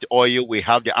 grapeseed oil, we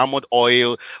have the almond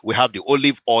oil, we have the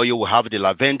olive oil, we have the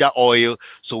lavender oil.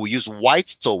 So we use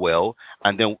white towel,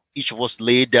 and then each of us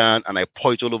lay down, and I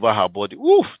pour it all over her body.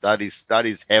 Oof, that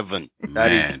is heaven.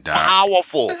 That is Man, Doc.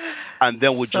 powerful. And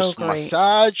then we So just great.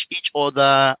 massage each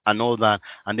other and all that,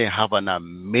 and then have an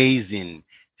amazing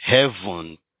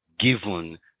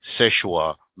heaven-given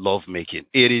sexual lovemaking.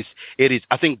 It is.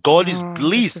 I think God is Oh, this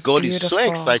pleased. is God is so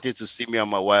beautiful. excited to see me and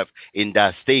my wife in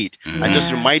that state. And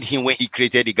just Yeah. remind him when he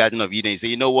created the Garden of Eden. He said,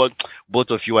 "You know what?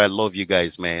 Both of you, I love you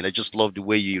guys, man. I just love the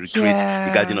way you create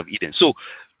the Garden of Eden." So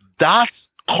that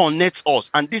connects us.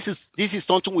 And this is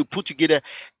something we put together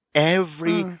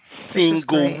every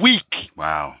single great. week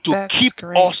Wow. to That's keep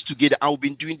great. us together. I've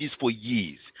been doing this for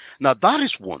years. Now that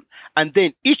is one. And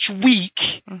then each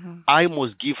week I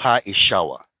must give her a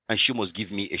shower and she must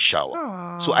give me a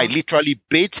shower. So I literally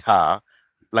bathe her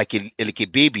like a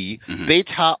baby,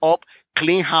 bathe her up,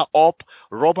 clean her up,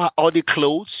 rub her all the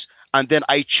clothes, and then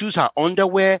I choose her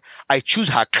underwear, I choose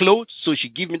her clothes. So she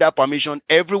give me that permission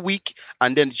every week,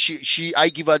 and then I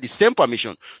give her the same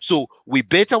permission. So we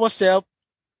bathe ourselves,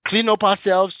 clean up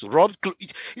ourselves, rub.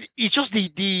 It's just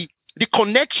the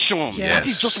connection. Yes. That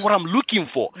is just what I'm looking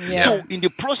for. Yeah. So in the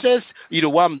process,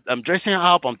 while I'm dressing her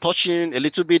up, I'm touching a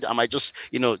little bit. I might just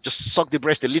suck the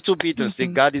breast a little bit and say,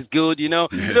 God is good,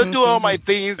 do all my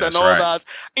things. That's and all right. that.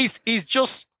 It's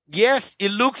just, yes,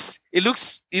 it looks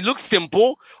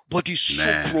simple, but it's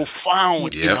so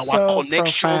profound in our So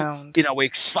connection, profound. in our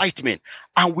excitement.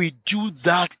 And we do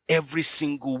that every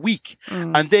single week.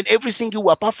 And then every single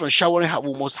week, apart from showering,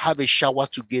 we must have a shower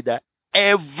together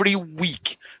every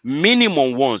week,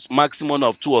 minimum once, maximum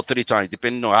of 2 or 3 times,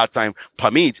 depending on how time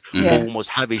permits. But we must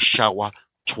have a shower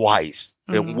twice,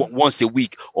 once a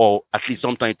week, or at least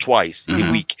sometimes twice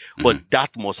a week. But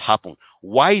that must happen.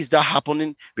 Why is that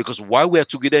happening? Because while we are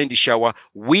together in the shower,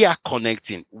 we are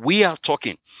connecting, we are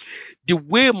talking. The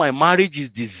way my marriage is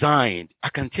designed, I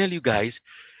can tell you guys,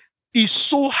 it's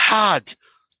so hard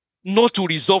not to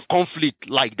resolve conflict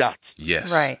like that.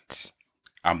 Yes. Right.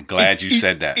 I'm glad you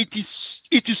said that. It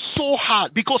is so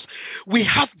hard because we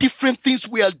have different things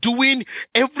we are doing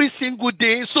every single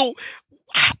day. So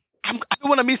I don't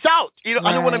want to miss out.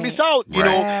 I don't want to miss out.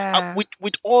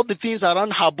 With all the things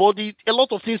around her body, a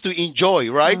lot of things to enjoy,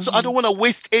 right? So I don't want to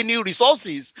waste any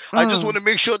resources. I just want to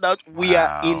make sure that we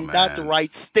are in that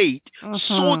right state,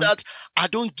 so that I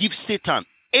don't give Satan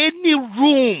any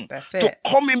room to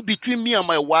come in between me and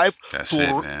my wife,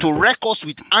 to wreck us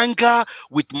with anger,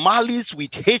 with malice,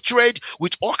 with hatred,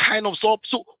 with all kind of stuff.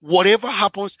 So whatever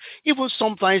happens, even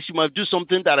sometimes you might do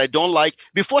something that I don't like.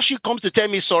 Before she comes to tell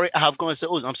me sorry, I have gone and said,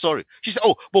 "Oh, I'm sorry." She said,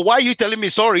 "Oh, but why are you telling me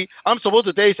sorry? I'm supposed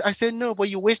to tell you." I said, "No, but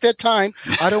you wasted time.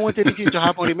 I don't want anything to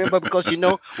happen. Remember, because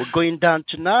we're going down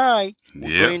tonight.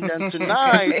 We're going down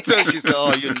tonight." So she said,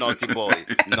 "Oh, you naughty boy,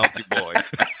 naughty boy."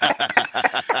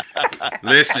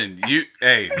 Listen, you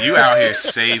out here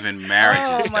saving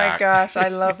marriages. Oh my Doc. gosh, I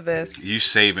love this. You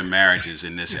saving marriages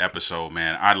in this episode,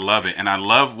 man. I love it, and I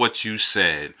love what you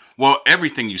said. Well,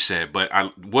 everything you said, but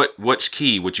what's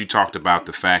key? What you talked about,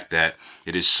 the fact that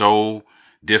it is so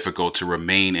difficult to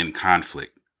remain in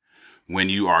conflict when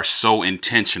you are so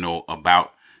intentional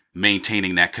about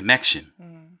maintaining that connection.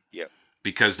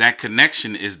 Because that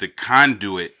connection is the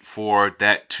conduit for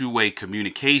that two-way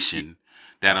communication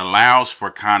that allows for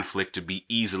conflict to be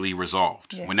easily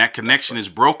resolved. When that connection is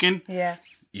broken,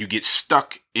 you get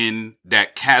stuck in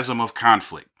that chasm of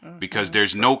conflict because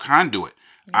there's no conduit.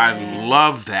 I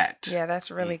love that. Yeah,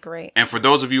 that's really great. And for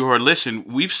those of you who are listening,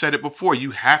 we've said it before,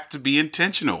 you have to be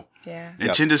intentional. Yeah. And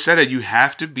Chinda said it, you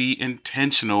have to be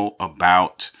intentional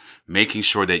about making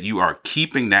sure that you are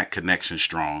keeping that connection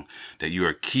strong, that you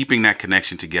are keeping that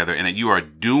connection together, and that you are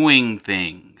doing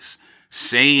things,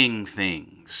 saying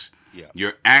things,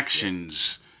 your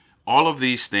actions. All of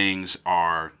these things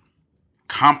are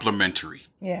complementary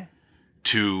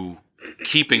to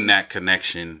keeping that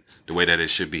connection the way that it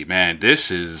should be. Man,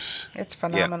 it's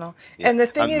phenomenal. And the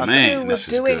thing is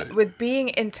too, with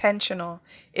being intentional,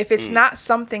 if it's not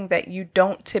something that you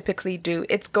don't typically do,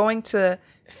 it's going to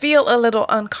feel a little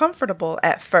uncomfortable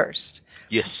at first.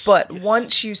 Yes. But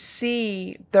once you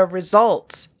see the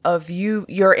results of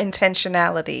your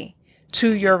intentionality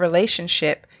to your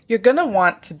relationship, you're going to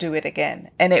want to do it again,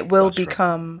 and it will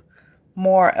become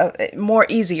more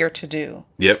easier to do.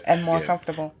 And more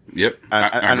comfortable.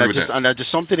 And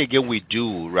just something again we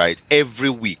do, right? Every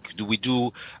week we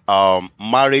do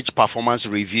marriage performance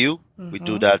review. We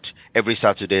do that every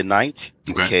Saturday night,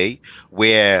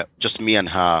 where just me and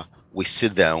her, we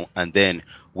sit down and then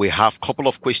we have a couple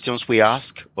of questions we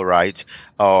ask. All right.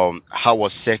 How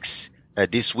was sex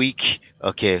this week?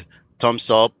 Okay. Thumbs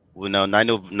up.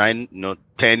 9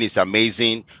 10 is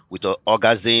amazing, with the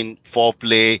orgasm,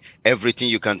 foreplay, everything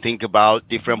you can think about,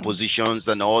 different positions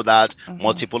and all that,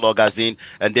 multiple orgasm.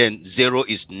 And then 0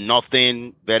 is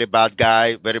nothing, very bad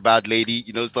guy, very bad lady,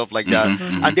 stuff like that.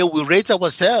 And then we rate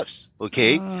ourselves,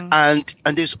 okay? And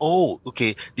there's,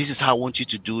 this is how I want you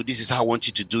to do, this is how I want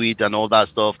you to do it, and all that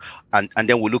stuff. And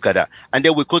then we look at that. And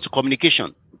then we go to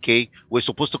communication. Okay, we're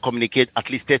supposed to communicate at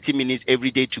least 30 minutes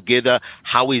every day together.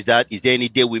 How is that? Is there any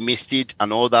day we missed it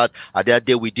and all that? Are there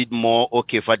day we did more?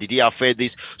 Okay, if I did I affect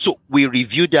this? So we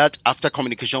review that after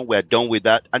communication. We're done with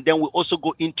that, and then we also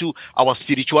go into our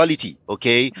spirituality.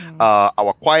 Okay,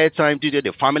 our quiet time today,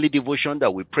 the family devotion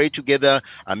that we pray together,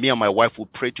 and me and my wife will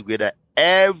pray together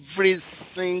every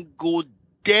single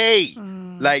day.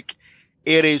 Like,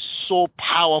 it is so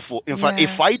powerful. In fact,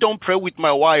 if I don't pray with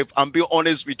my wife, and be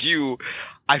honest with you,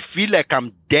 I feel like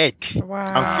I'm dead.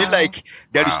 Wow. I feel like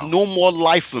there is no more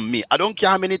life in me. I don't care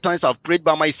how many times I've prayed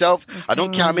by myself. I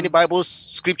don't care how many Bible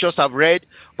scriptures I've read.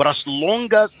 But as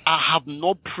long as I have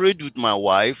not prayed with my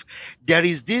wife, there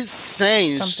is this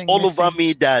sense Something all missing. over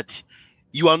me that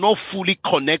you are not fully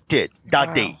connected that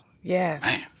Wow. day. Yes.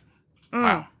 Man. Mm.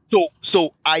 Wow.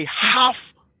 So I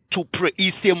have to pray.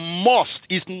 It's a must.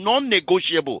 It's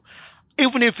non-negotiable.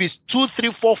 Even if it's 2, 3,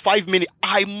 4, 5 minutes,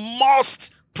 I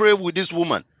must pray with this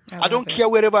woman. I don't care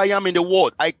wherever I am in the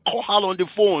world. I call her on the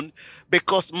phone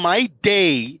because my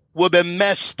day will be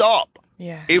messed up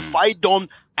Yeah. if I don't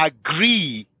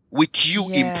agree with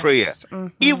you in prayer.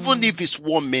 Even if it's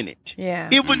 1 minute, Yeah.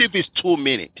 even if it's 2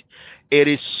 minutes, it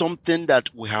is something that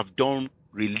we have done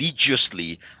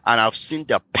religiously, and I've seen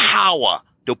the power,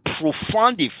 the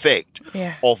profound effect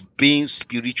Yeah. of being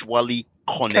spiritually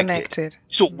connected.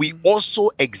 So we also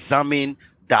examine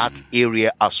that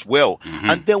area as well.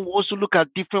 And then we also look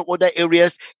at different other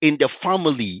areas in the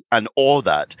family and all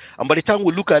that. And by the time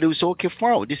we look at it, we say, okay,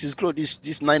 fine, this is good.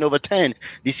 This 9 over 10.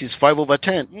 This is 5 over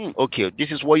 10. Okay,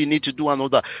 this is what you need to do and all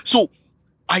that. So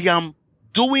I am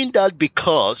doing that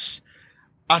because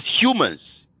as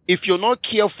humans, if you're not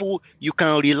careful, you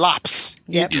can relapse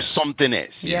into something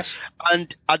else. Yep.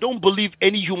 And I don't believe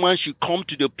any human should come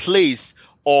to the place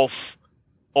of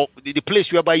the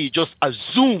place whereby you just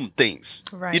assume things.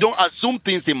 Right. You don't assume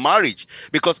things in marriage,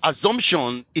 because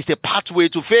assumption is a pathway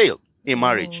to fail in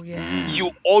marriage. Oh, yeah.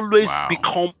 You always Wow.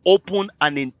 become open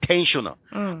and intentional.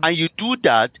 And you do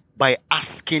that by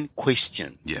asking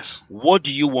questions. Yes. What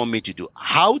do you want me to do?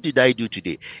 How did I do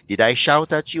today? Did I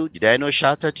shout at you? Did I not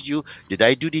shout at you? Did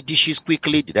I do the dishes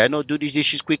quickly? Did I not do the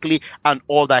dishes quickly? And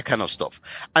all that kind of stuff.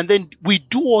 And then we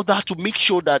do all that to make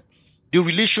sure that the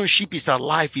relationship is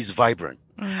alive, is vibrant.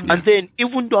 And then,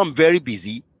 even though I'm very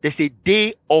busy, there's a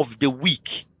day of the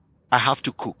week I have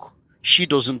to cook. She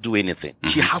doesn't do anything.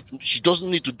 She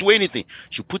doesn't need to do anything.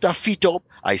 She put her feet up.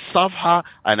 I serve her,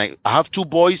 and I have 2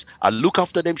 boys. I look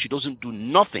after them. She doesn't do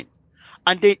nothing.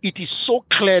 And then it is so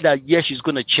clear that yes, she's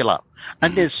gonna chill out.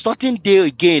 And then starting day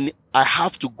again, I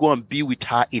have to go and be with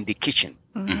her in the kitchen.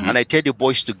 And I tell the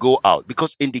boys to go out,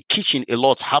 because in the kitchen a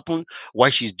lot happen while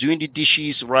she's doing the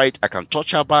dishes. Right, I can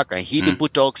touch her back, I hit the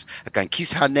buttocks, I can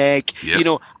kiss her neck. Yep. You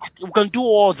know, we can do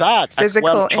all that. Physical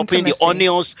I'm chopping intimacy. the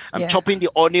onions. I'm Yeah. chopping the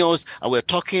onions, and we're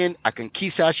talking. I can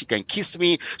kiss her, she can kiss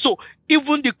me. So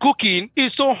even the cooking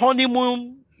is so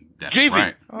honeymoon That's driven.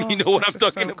 right. You know what I'm this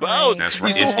is talking so about? great. That's right.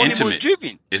 It's It's so honeymoon intimate.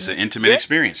 driven. It's an intimate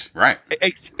experience. Right.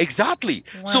 Exactly.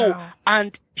 So, Wow.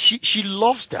 and she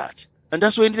loves that. And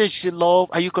that's when she said, "Love,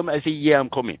 are you coming?" I say, "Yeah, I'm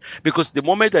coming." Because the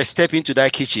moment I step into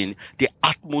that kitchen, the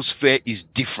atmosphere is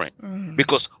different.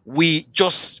 Because we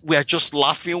are just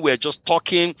laughing, we're just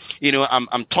talking. You know,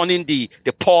 I'm turning the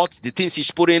pot, the things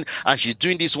she's putting, and she's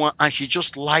doing this one, and she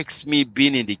just likes me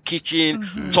being in the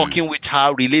kitchen, talking with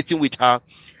her, relating with her.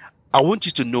 I want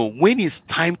you to know, when it's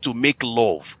time to make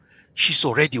love, she's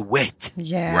already wet.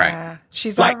 Yeah. Right.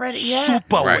 She's Like already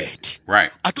super Right. wet.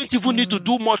 Right. I don't even need to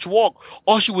do much work.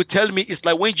 All she would tell me is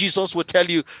like when Jesus would tell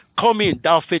you, "Come in,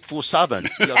 thou faithful servant.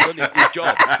 You have done a good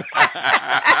job."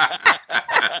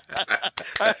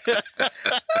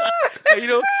 You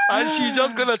know, and she's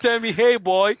just gonna tell me, "Hey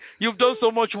boy, you've done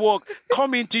so much work.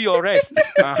 Come into your rest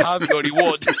and have your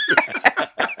reward."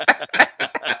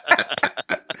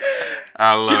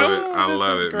 I love know, it. I this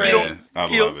love is it, great. man.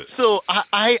 I love it. So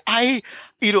I,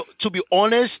 to be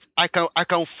honest, I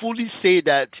can fully say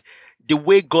that the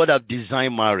way God have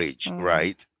designed marriage,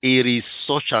 right? It is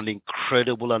such an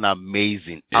incredible and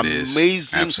amazing, It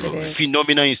is. Absolutely. It is.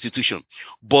 phenomenal institution.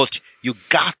 But you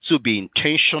got to be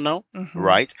intentional,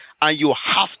 right? And you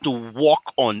have to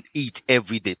work on it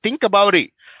every day. Think about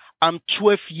it. I'm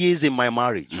 12 years in my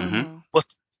marriage, but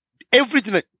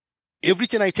everything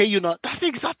I tell you now, that's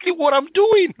exactly what I'm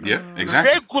doing Yeah,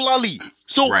 exactly. regularly.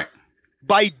 So Right.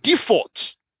 by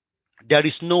default, there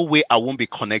is no way I won't be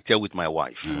connected with my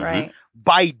wife. Right.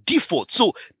 By default.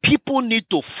 So people need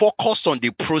to focus on the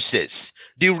process.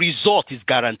 The result is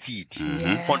guaranteed,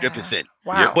 Yeah. 100%.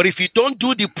 Wow. But if you don't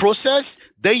do the process,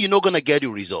 then you're not going to get the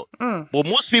result. But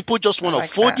most people just want to like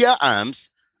fold that. their arms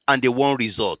and they want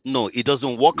result. No, it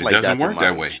doesn't work It like doesn't that. work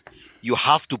that way. You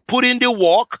have to put in the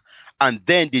work, and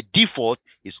then the default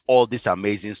is all this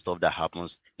amazing stuff that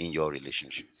happens in your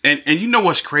relationship. And you know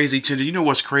what's crazy, Chinda? You know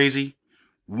what's crazy?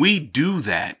 We do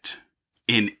that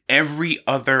in every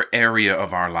other area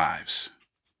of our lives.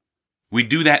 We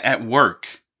do that at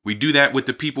work. We do that with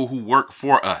the people who work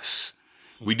for us.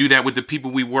 We do that with the people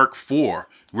we work for.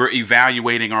 We're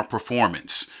evaluating our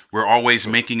performance. We're always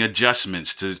making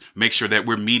adjustments to make sure that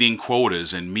we're meeting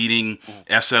quotas and meeting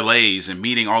SLAs and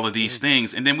meeting all of these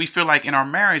things. And then we feel like in our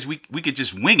marriage, we could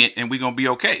just wing it and we're going to be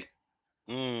okay.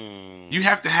 You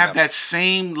have to have that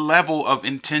same level of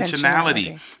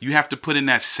intentionality. You have to put in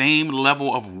that same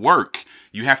level of work.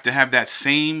 You have to have that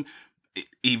same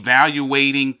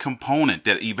evaluation component.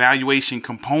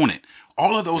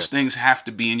 All of those things have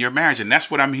to be in your marriage. And that's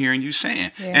what I'm hearing you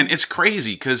saying. Yeah. And it's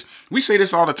crazy because we say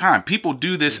this all the time. People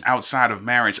do this outside of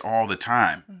marriage all the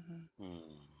time.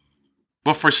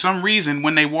 But for some reason,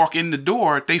 when they walk in the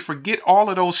door, they forget all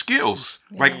of those skills.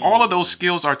 Like all of those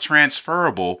skills are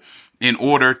transferable in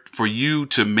order for you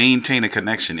to maintain a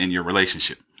connection in your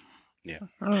relationship. Yeah.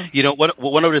 You know,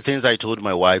 one of the things I told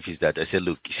my wife is that I said,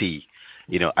 look, see,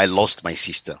 you know, I lost my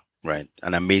sister, right?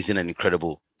 An amazing and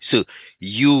incredible. So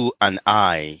you and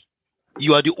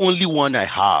you are the only one I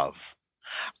have.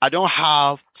 I don't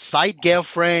have side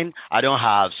girlfriend. I don't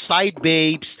have side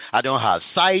babes. I don't have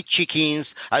side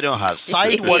chickens. I don't have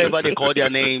side whatever they call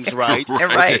their names, right?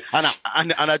 Right.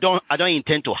 And I don't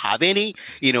intend to have any,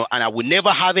 you know, and I will never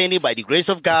have any by the grace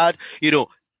of God, you know.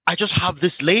 I just have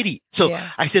this lady. So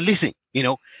I said, listen, you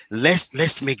know,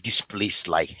 let's make this place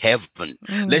like heaven.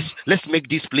 Let's make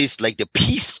this place like the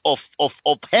peace of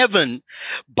heaven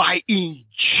by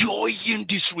enjoying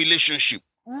this relationship.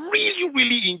 Really,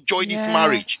 really enjoy this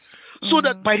marriage. So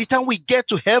that by the time we get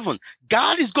to heaven,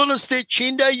 God is going to say,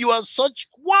 Chinda, you are such,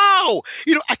 wow.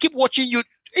 You know, I keep watching you.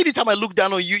 Anytime I look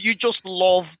down on you, you just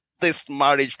love this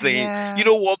marriage thing. Yeah. You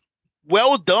know what?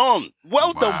 Well done.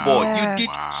 Well done, boy. Yes. You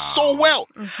did so well.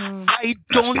 I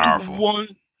don't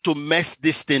want to mess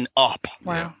this thing up.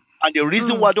 Wow. And the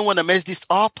reason why I don't want to mess this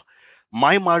up,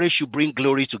 my marriage should bring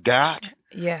glory to God.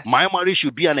 Yes. My marriage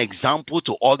should be an example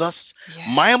to others. Yes.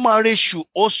 My marriage should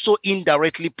also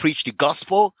indirectly preach the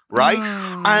gospel, right?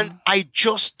 And I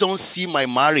just don't see my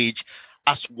marriage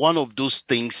as one of those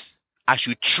things I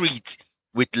should treat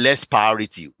with less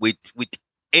priority, with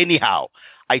anyhow.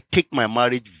 I take my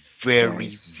marriage very,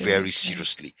 very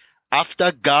seriously.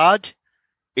 After God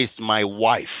is my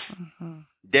wife,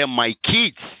 then my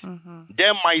kids,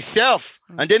 then myself,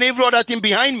 and then every other thing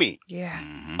behind me. Yeah.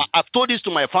 I've told this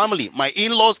to my family, my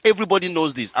in-laws, everybody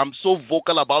knows this. I'm so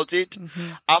vocal about it.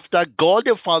 After God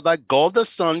the Father, God the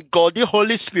Son, God the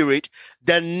Holy Spirit,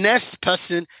 the next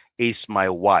person is my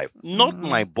wife, not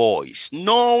my boys.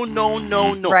 No.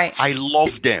 Right. I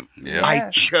love them. Yes. I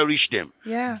cherish them.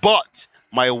 Yeah. But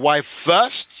my wife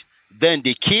first, then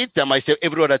the kids, then myself,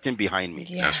 every other thing behind me.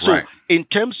 Yeah. That's so right. in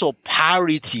terms of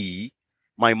parity,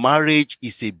 my marriage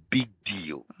is a big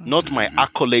deal. Not my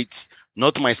accolades,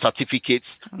 not my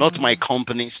certificates, not my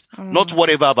companies, not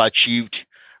whatever I've achieved.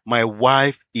 My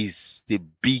wife is the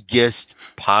biggest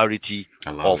priority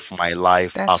of my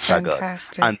life after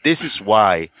fantastic. God. And this is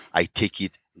why I take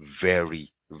it very,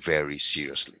 very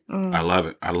seriously. I love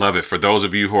it. I love it. For those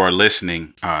of you who are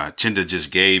listening, Chinda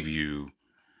just gave you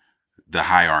the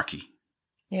hierarchy.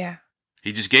 Yeah.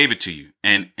 He just gave it to you.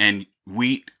 And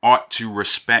we ought to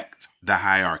respect the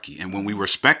hierarchy. And when we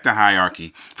respect the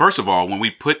hierarchy, first of all, when we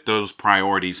put those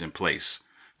priorities in place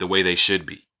the way they should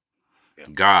be,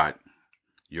 God,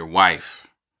 your wife,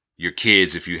 your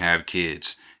kids, if you have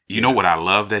kids, you know what I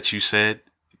love that you said?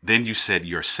 Then you said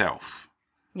yourself.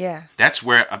 Yeah. That's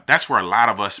where a lot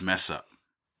of us mess up,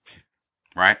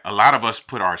 right? A lot of us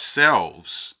put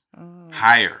ourselves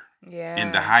higher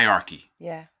in the hierarchy.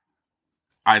 Yeah.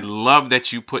 I love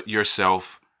that you put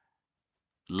yourself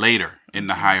later in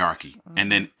the hierarchy, and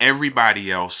then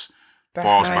everybody else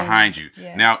falls behind you.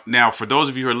 Yeah. Now, for those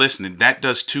of you who are listening, that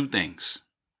does two things.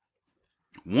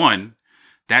 One,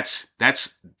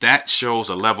 that shows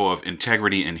a level of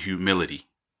integrity and humility.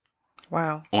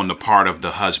 Wow. On the part of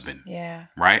the husband. Yeah.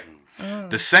 Right?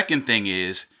 The second thing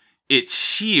is it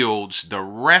shields the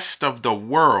rest of the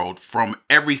world from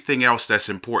everything else that's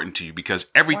important to you because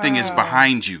everything is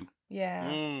behind you. Yeah.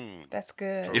 That's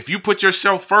good. If you put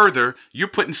yourself further, you're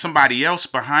putting somebody else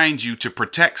behind you to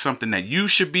protect something that you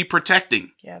should be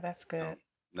protecting. Yeah, that's good.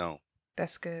 No.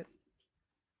 That's good.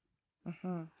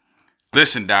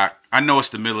 Listen, Doc, I know it's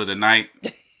the middle of the night.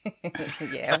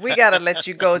 Yeah, we got to let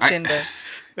you go, Chinda.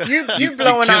 You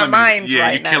blowing our minds right now.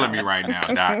 Yeah, you're killing me right now,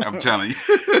 Doc. I'm telling you.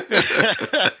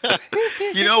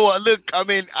 You know what? Look, I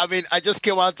mean, I just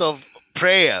came out of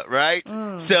prayer, right?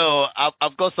 So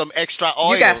I've got some extra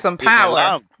oil. You got some in my power.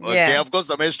 lamp, okay, Yeah. I've got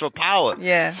some extra power.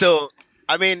 Yeah. So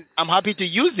I mean, I'm happy to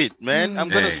use it, man. I'm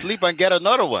gonna Hey. sleep and get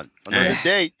another one another Hey.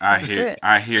 day. That's it.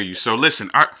 I hear you. So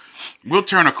listen, we'll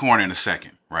turn a corner in a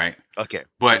second, right? Okay.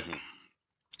 But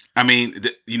I mean,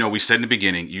 we said in the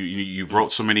beginning, you've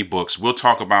wrote so many books. We'll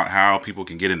talk about how people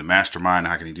can get into mastermind,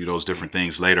 how can they do those different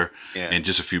things later in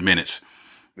just a few minutes.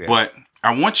 Yeah. But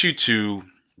I want you to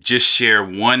just share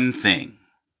one thing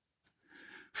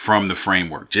from the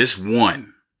framework, just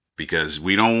one, because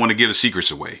we don't want to give the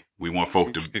secrets away. We want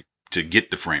folk to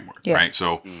get the framework, right?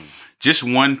 So just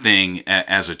one thing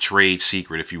as a trade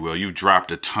secret, if you will. You've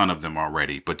dropped a ton of them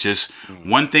already, but just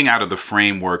one thing out of the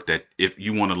framework that if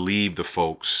you want to leave the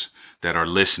folks that are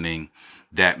listening,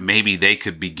 that maybe they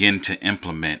could begin to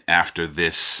implement after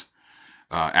this,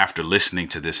 after listening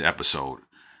to this episode.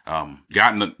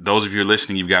 Those of you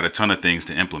listening, you've got a ton of things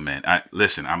to implement.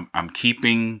 I'm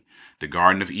keeping the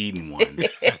Garden of Eden one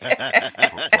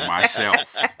for myself.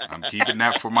 I'm keeping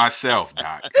that for myself,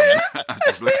 Doc. I'm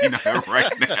just letting you know that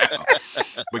right now.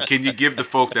 But can you give the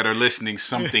folk that are listening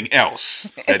something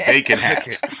else that they can have?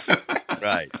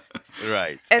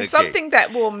 Right. And something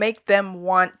that will make them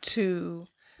want to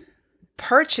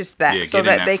purchase that so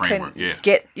that they can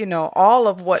get, all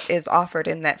of what is offered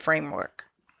in that framework.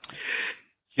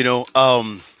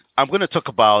 I'm going to talk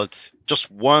about just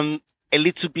a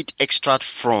little bit extract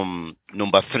from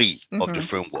number 3 of the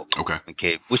framework.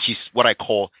 Okay. Which is what I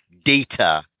call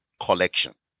data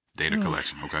collection. Data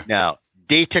collection. Okay. Now,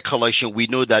 data collection, we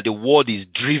know that the world is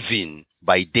driven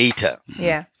by data.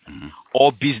 Yeah.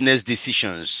 All business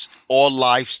decisions, all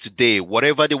lives today,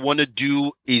 whatever they want to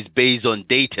do is based on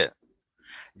data.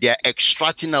 They're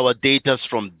extracting our data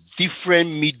from different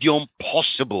medium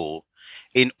possible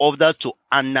in order to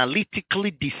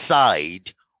analytically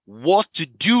decide what to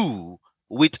do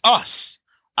with us,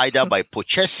 either by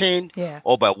purchasing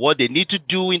or by what they need to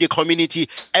do in the community.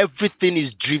 Everything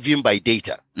is driven by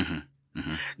data.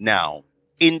 Now,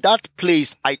 in that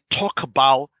place, I talk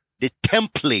about the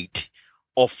template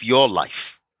of your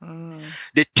life.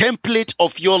 The template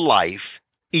of your life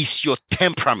is your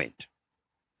temperament.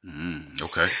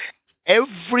 Okay.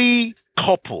 Every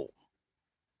couple,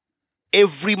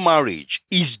 every marriage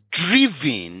is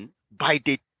driven by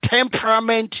the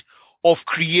temperament of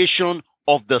creation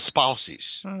of the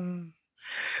spouses.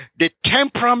 The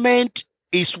temperament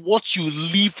is what you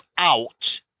live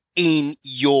out in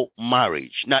your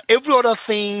marriage. Now, every other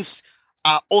things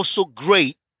are also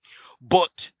great,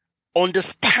 but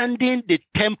understanding the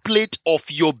template of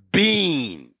your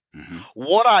being,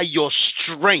 what are your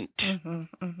strengths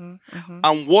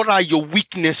and what are your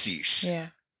weaknesses?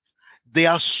 They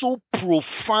are so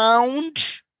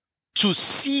profound to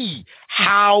see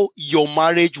how your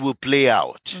marriage will play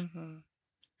out.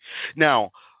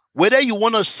 Now, whether you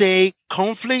want to say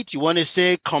conflict, you want to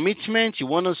say commitment, you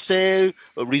want to say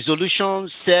resolution,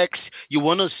 sex, you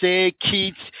want to say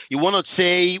kids, you want to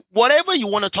say whatever you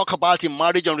want to talk about in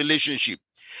marriage and relationship,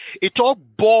 it all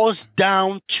boils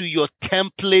down to your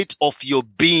template of your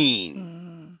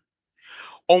being.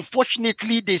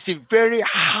 Unfortunately, there's a very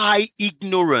high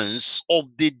ignorance of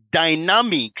the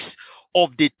dynamics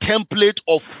of the template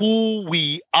of who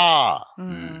we are.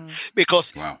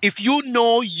 Because if you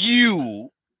know you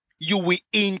will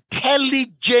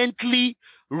intelligently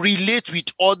relate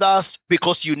with others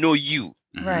because you know you.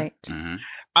 Right.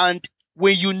 And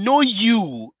when you know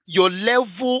you, your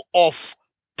level of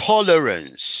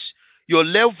tolerance, your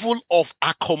level of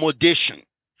accommodation,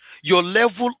 your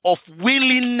level of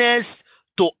willingness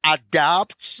to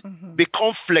adapt,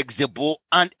 become flexible,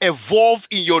 and evolve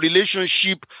in your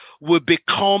relationship will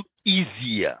become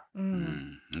easier.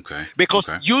 Okay.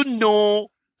 Because you know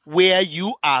where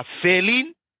you are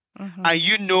failing and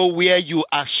you know where you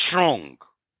are strong.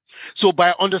 So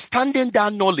by understanding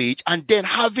that knowledge and then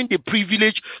having the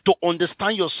privilege to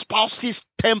understand your spouse's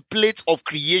template of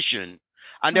creation.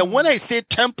 And then when I say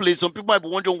template, some people might be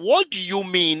wondering, what do you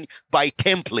mean by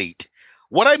template?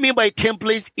 What I mean by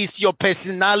templates is your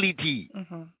personality,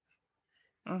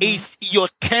 is your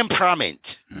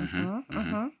temperament.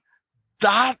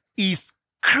 That is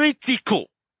critical.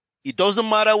 It doesn't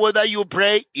matter whether you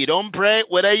pray, you don't pray,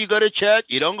 whether you go to church,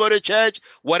 you don't go to church,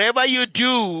 whatever you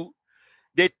do,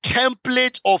 the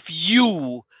template of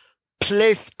you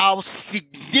plays out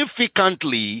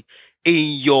significantly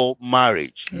in your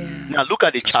marriage. Now look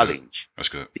at the challenge. That's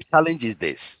good. The challenge is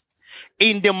this.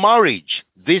 In the marriage,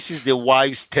 this is the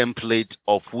wife's template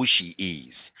of who she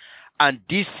is. And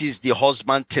this is the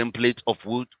husband template of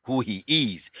who he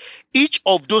is. Each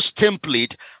of those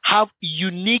templates have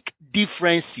unique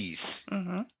differences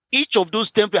each of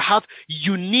those templates have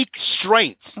unique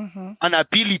strengths Mm-hmm. and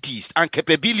abilities and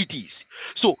capabilities.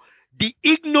 So the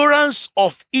ignorance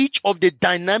of each of the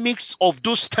dynamics of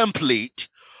those templates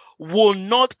will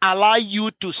not allow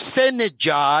you to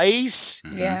synergize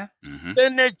Yeah.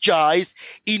 energize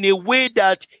in a way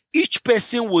that each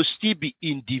person will still be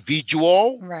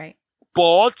individual Right.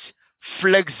 but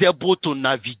flexible to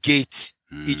navigate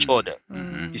each other.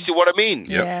 Mm. You see what I mean?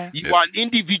 Yep. Yeah. You Yep. are an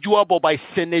individual, but by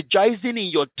synergizing in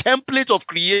your template of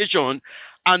creation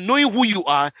and knowing who you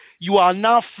are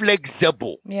now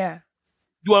flexible. Yeah.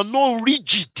 You are not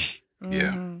rigid.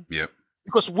 Yeah. Mhm. Yep.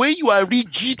 Because when you are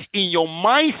rigid in your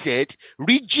mindset,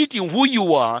 rigid in who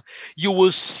you are, you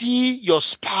will see your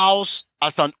spouse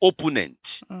as an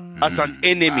opponent, as an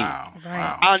enemy. Wow. Right.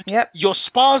 Wow. And Yep. your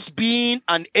spouse being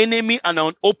an enemy and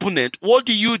an opponent, what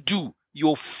do?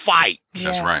 You fight.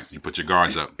 That's right. Yes. You put your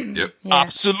guards up. Yep. Yeah.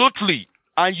 Absolutely.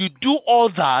 And you do all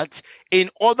that in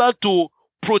order to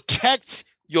protect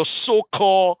your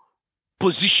so-called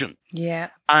position. Yeah.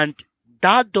 And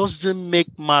that doesn't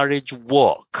make marriage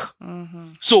work.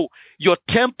 Mm-hmm. So your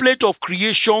template of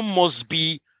creation must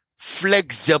be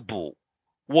flexible,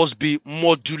 must be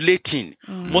modulating,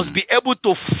 must be able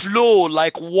to flow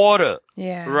like water,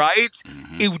 Yeah. right?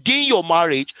 Within your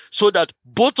marriage, so that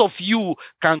both of you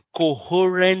can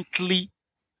coherently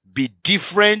be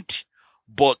different,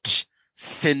 but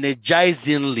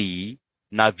synergizingly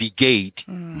navigate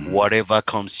whatever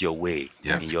comes your way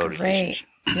Yep. in your Great. relationship.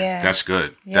 Yeah. That's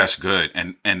good. Yeah. That's good.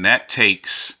 And that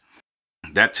takes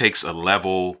a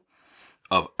level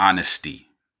of honesty.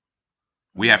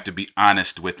 We have to be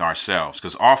honest with ourselves,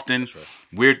 because often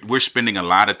we're spending a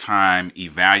lot of time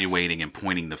evaluating and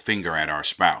pointing the finger at our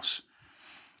spouse.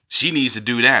 She needs to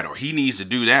do that, or he needs to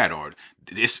do that, or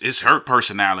it's her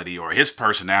personality or his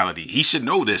personality. He should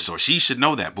know this or she should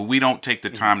know that. But we don't take the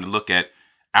time to look at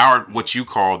our, what you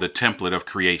call the template of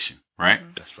creation, right?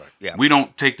 That's right. Yeah. We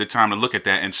don't take the time to look at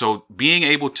that. And so being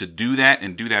able to do that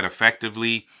and do that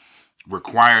effectively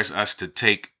requires us to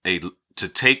take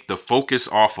the focus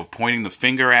off of pointing the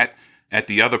finger at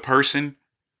the other person,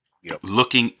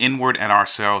 looking inward at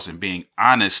ourselves and being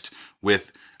honest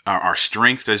with our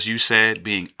strength, as you said,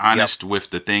 being honest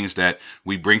with the things that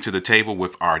we bring to the table,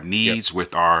 with our needs,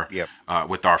 with our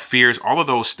fears, all of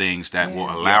those things that will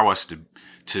allow us to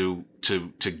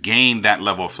gain that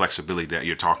level of flexibility that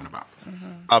you're talking about.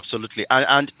 Absolutely.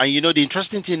 And you know, the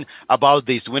interesting thing about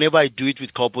this, whenever I do it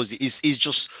with couples, is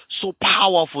just so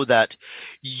powerful that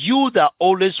you that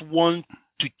always want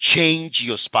to change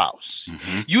your spouse,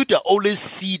 you that always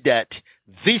see that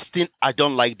this thing, I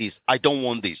don't like this, I don't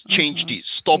want this, change this,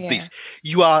 stop this.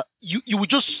 You will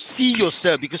just see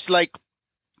yourself, because like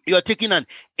you are taking an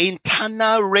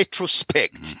internal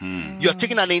retrospect. You are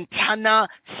taking an internal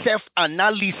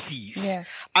self-analysis.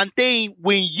 Yes. And then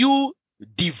when you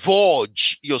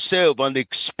divulge yourself and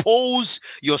expose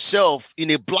yourself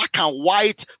in a black and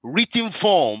white written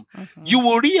form, you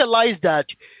will realize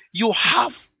that you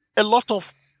have a lot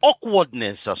of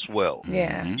awkwardness as well.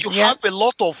 Yeah. You have a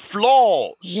lot of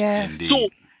flaws. Yes. Indeed. So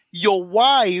your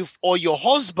wife or your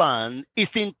husband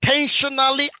is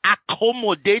intentionally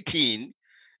accommodating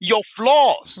your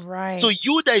flaws. Right. So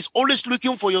you that is always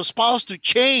looking for your spouse to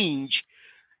change,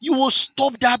 you will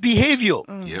stop that behavior.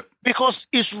 Yep. Because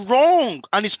it's wrong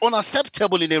and it's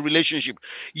unacceptable in a relationship.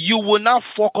 You will now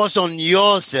focus on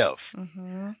yourself.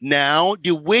 Now,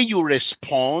 the way you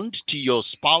respond to your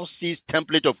spouse's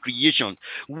template of creation,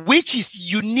 which is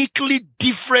uniquely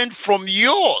different from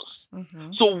yours.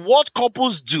 So what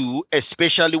couples do,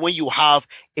 especially when you have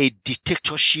a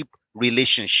dictatorship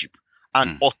relationship,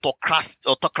 an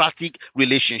autocratic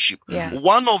relationship,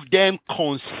 one of them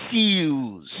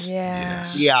conceals Yeah.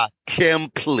 their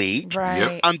template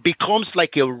Right. and becomes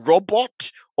like a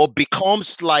robot, or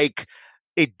becomes like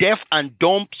a deaf and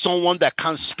dumb someone that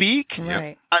can't speak.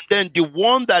 Right. And then the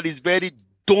one that is very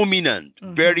dominant,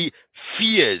 very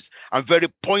fierce, and very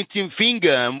pointing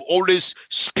finger and always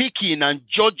speaking and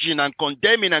judging and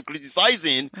condemning and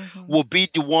criticizing will be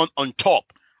the one on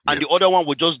top. And the other one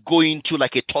will just go into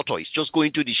like a tortoise, just go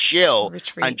into the shell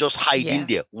Retreat. and just hide in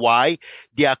there. Why?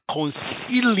 They are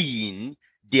concealing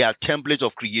their template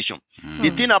of creation. The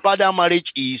thing about that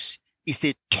marriage is it's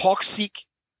a toxic,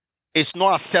 it's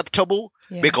not acceptable,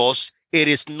 because it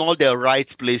is not the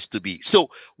right place to be. So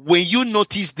when you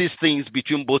notice these things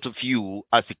between both of you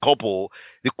as a couple,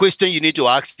 the question you need to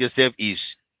ask yourself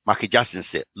is, Michael Jackson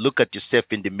said, look at yourself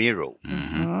in the mirror.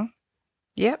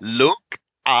 Yep. Look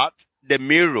at the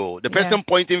mirror, the Yeah. person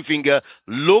pointing finger,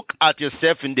 look at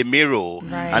yourself in the mirror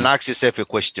Right. and ask yourself a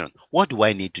question. What do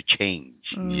I need to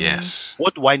change? Yes.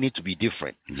 What do I need to be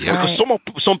different? Yep.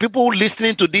 Because some people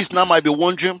listening to this now might be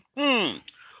wondering,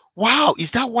 wow,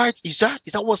 is that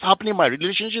what's happening in my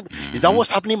relationship? Is that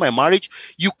what's happening in my marriage?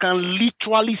 You can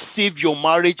literally save your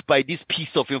marriage by this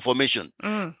piece of information.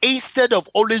 Instead of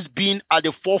always being at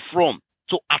the forefront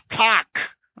to attack,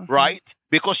 right?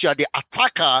 Because you are the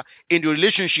attacker in the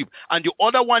relationship, and the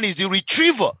other one is the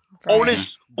retriever,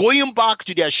 always going back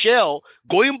to their shell,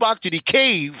 going back to the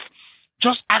cave.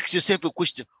 Just ask yourself a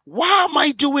question. Why am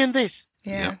I doing this?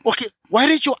 Yeah. Okay, why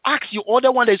didn't you ask the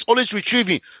other one that is always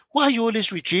retrieving? Why are you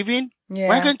always retrieving? Yeah.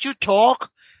 Why can't you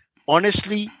talk?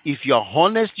 Honestly, if you're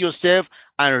honest yourself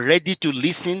and ready to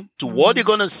listen to what they're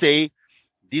going to say,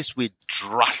 this will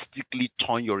drastically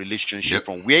turn your relationship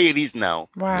from where it is now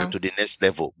Wow. to the next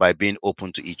level by being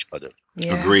open to each other.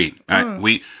 Yeah. Agreed.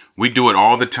 We do it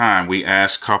all the time. We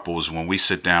ask couples when we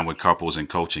sit down with couples in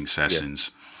coaching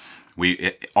sessions.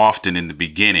 We often in the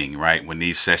beginning, right, when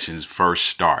these sessions first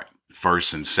start,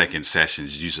 first and second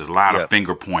sessions, use a lot of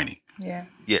finger pointing. Yeah.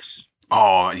 Yes.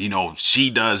 Oh, she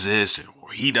does this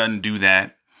or he doesn't do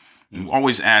that. You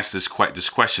always ask this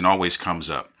question always comes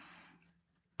up.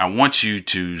 I want you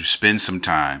to spend some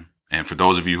time, and for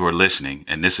those of you who are listening,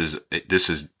 and this is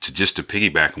just to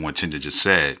piggyback on what Chinda just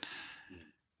said,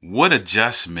 what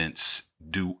adjustments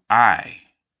do I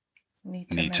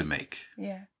need to make?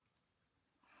 Yeah.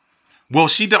 Well,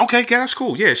 okay, that's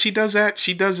cool. Yeah, she does that.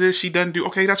 She does this. She doesn't do.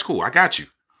 Okay, that's cool. I got you.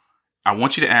 I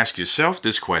want you to ask yourself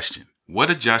this question. What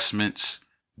adjustments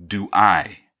do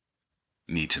I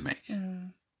need to make?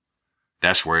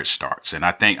 That's where it starts. And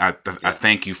I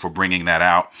thank you for bringing that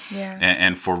out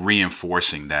and for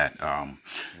reinforcing that.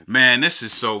 Man, this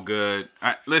is so good.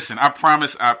 Listen, I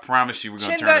promise you we're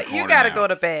going to turn the corner you got to now. go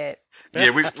to bed.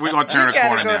 Yeah, we're going to turn the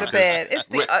corner now. You got to go to bed.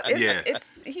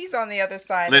 It's he's on the other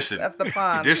side of the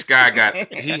pond. This guy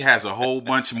he has a whole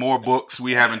bunch more books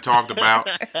we haven't talked about.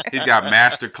 He's got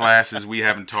master classes we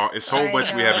haven't talked. It's a whole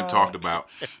bunch we haven't talked about.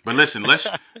 But listen,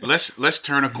 let's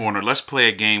turn a corner. Let's play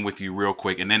a game with you real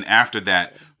quick, and then after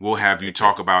that, we'll have you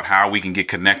talk about how we can get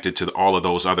connected to all of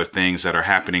those other things that are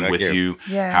happening with you.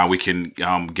 Yes. How we can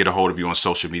get a hold of you on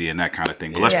social media and that kind of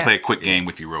thing. But let's play a quick game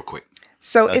with you real quick.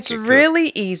 So it's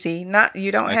really easy.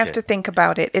 You don't have to think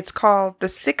about it. It's called the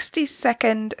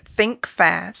 60-second Think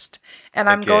Fast. And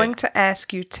I'm going to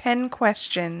ask you 10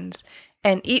 questions.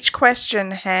 And each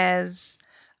question has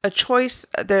a choice.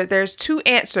 There's 2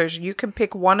 answers. You can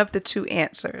pick one of the 2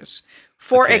 answers.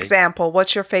 For example,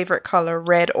 what's your favorite color,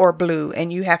 red or blue?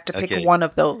 And you have to pick one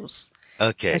of those.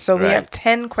 Okay. And so we have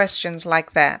 10 questions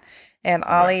like that. And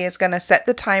Ollie is going to set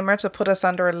the timer to put us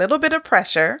under a little bit of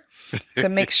pressure to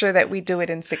make sure that we do it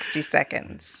in 60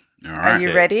 seconds. All right. Are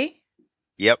you ready?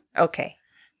 Yep. Okay.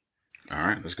 All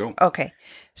right, let's go. Okay.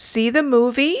 See the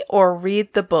movie or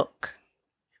read the book?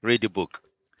 Read the book.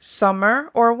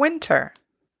 Summer or winter?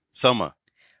 Summer.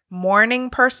 Morning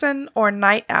person or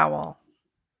night owl?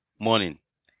 Morning.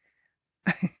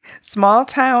 Small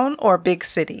town or big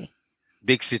city?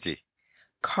 Big city.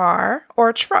 Car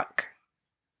or truck?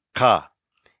 Car.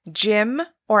 Gym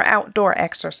or outdoor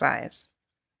exercise?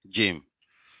 Gym.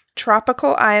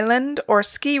 Tropical island or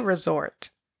ski resort?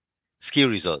 Ski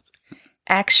resort.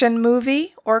 Action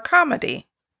movie or comedy?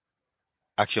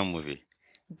 Action movie.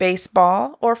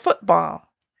 Baseball or football?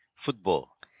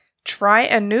 Football. Try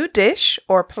a new dish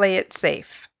or play it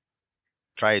safe?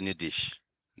 Try a new dish.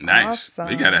 Nice. Awesome.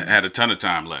 We had a ton of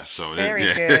time left. So Very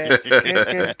good.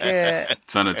 Good.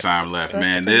 Ton of time left, That's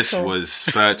man. pretty This cool. was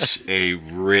such a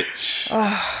rich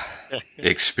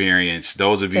experience.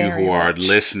 Those of you Very who are rich.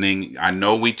 listening, I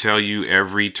know we tell you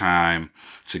every time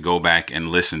to go back and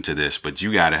listen to this, but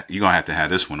you're gonna have to have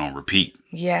this one on repeat.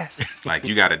 Yes. Like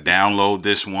you got to download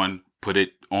this one, put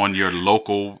it on your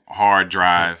local hard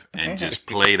drive, and just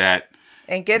play that.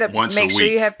 And get Once a make sure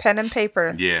week. you have pen and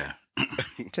paper Yeah.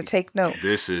 to take notes.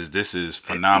 This is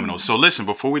phenomenal. So listen,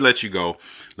 before we let you go,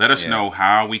 let us know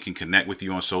how we can connect with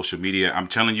you on social media. I'm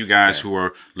telling you guys who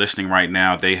are listening right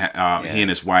now, he and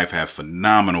his wife have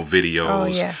phenomenal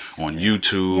videos on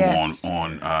YouTube,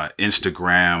 on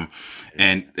Instagram,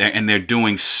 and they're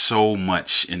doing so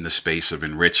much in the space of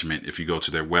enrichment. If you go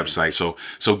to their website,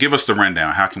 so give us the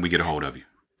rundown. How can we get a hold of you?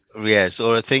 Yes.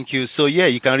 Or thank you. So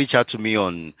you can reach out to me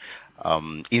on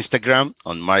Instagram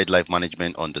on Married Life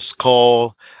Management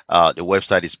 _. The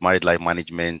website is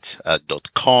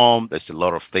marriedlifemanagement.com. There's a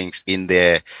lot of things in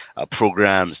there,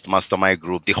 programs, mastermind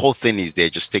group. The whole thing is there.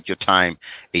 Just take your time,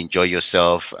 enjoy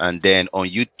yourself. And then on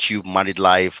YouTube, Married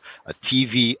Life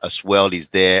TV as well is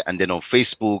there. And then on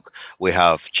Facebook, we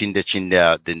have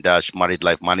Chinda then dash Married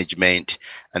Life Management.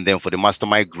 And then for the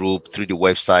mastermind group through the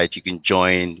website, you can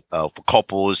join for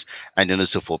couples, and then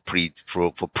also for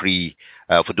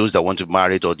those that want to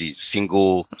marry or the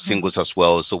singles as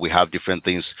well. So we have different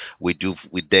things we do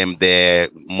with them there,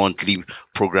 monthly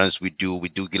programs we do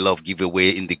love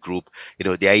giveaway in the group.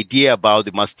 The idea about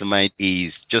the mastermind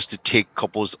is just to take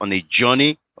couples on a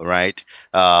journey, right?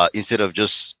 Instead of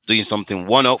just doing something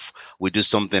one-off, we do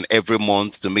something every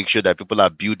month to make sure that people are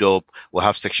built up. We'll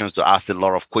have sections to ask a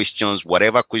lot of questions.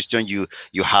 Whatever question you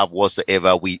have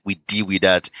whatsoever, we deal with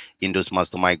that in those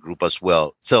mastermind group as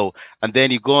well. So, and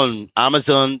then you go on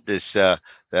Amazon, there's a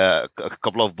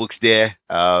couple of books there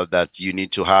that you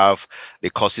need to have.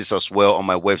 The courses as well on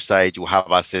my website, you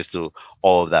have access to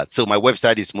all of that. So my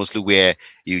website is mostly where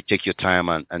you take your time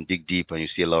and dig deep, and you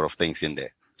see a lot of things in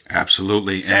there.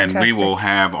 Absolutely. Fantastic. And we will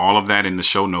have all of that in the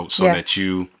show notes so that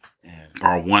you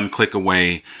are one click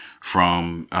away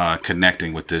from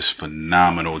connecting with this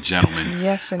phenomenal gentleman.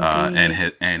 Yes,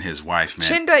 indeed. And his wife, man.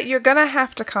 Chinda, you're going to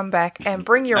have to come back and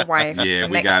bring your wife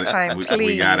next time, please.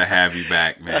 We got to have you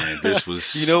back, man. This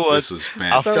was, you know what? This was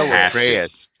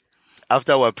fantastic.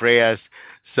 After our prayers,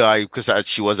 so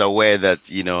she was aware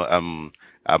that,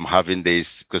 I'm having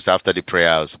this, because after the prayer,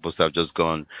 I was supposed to have just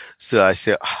gone. So I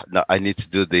said, no, I need to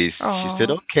do this. Aww. She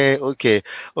said, okay.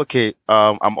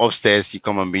 I'm upstairs. You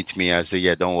come and meet me. I said,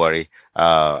 yeah, don't worry.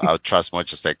 I'll try as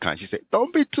much as I can. She said,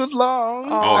 don't be too long.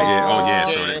 Oh yeah.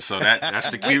 So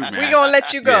that's the cute, man. We're going to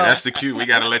let you go. Yeah, that's the cute. We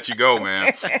got to let you go,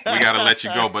 man. We got to let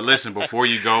you go. But listen, before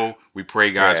you go, we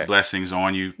pray God's blessings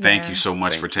on you. Thank you so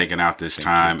much for taking out this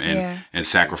time and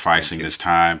sacrificing this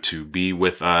time to be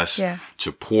with us,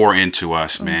 to pour into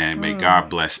us, man. May God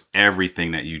bless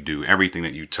everything that you do, everything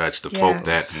that you touch, the folk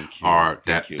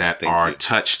that are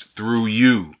touched through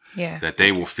you. Yeah. That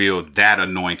they will feel that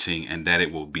anointing and that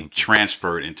it will be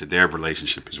transferred into their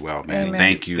relationship as well, man. Amen.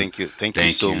 Thank you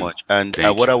so much. And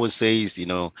what I would say is,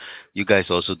 you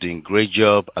guys are also doing a great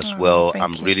job as well.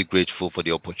 I'm really grateful for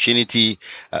the opportunity.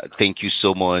 Thank you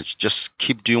so much. Just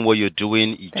keep doing what you're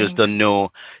doing. You just don't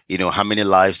know, how many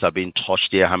lives have been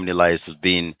touched there, how many lives have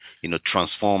been,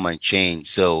 transformed and changed.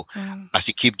 So as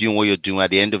you keep doing what you're doing,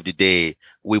 at the end of the day,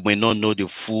 we may not know the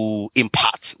full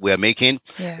impact we're making.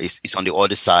 It's on the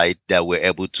other side that we're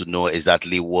able to know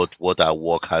exactly what our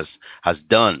work has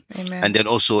done. Amen. And then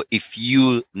also, if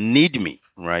you need me,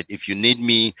 right? If you need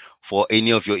me for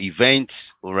any of your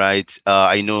events, right?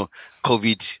 I know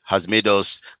COVID has made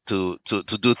us to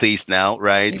do things now,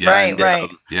 right? Right.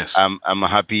 Yes. I'm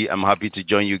happy to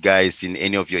join you guys in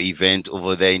any of your event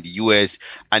over there in the US.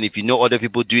 And if you know other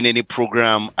people doing any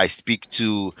program, I speak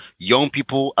to young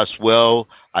people as well.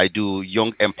 I do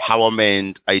young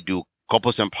empowerment. I do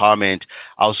couples empowerment.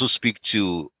 I also speak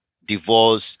to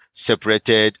divorced,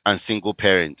 separated, and single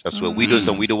parents as well. Widows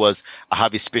and widowers. I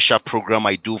have a special program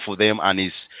I do for them, and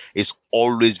it's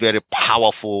always very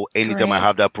powerful anytime I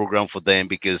have that program for them,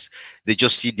 because they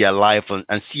just see their life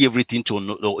and see everything to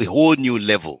a whole new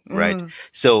level, right?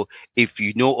 So if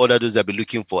you know other those that be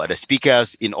looking for other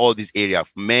speakers in all these areas,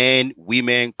 men,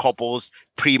 women, couples,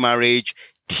 pre-marriage,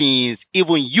 teens,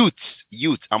 even youths.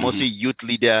 I'm also a youth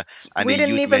leader and a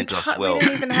youth mentor as well. We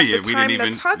didn't even have the time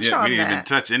to touch on that. We didn't even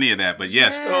touch any of that, but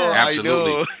yes, Yeah.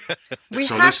 absolutely. We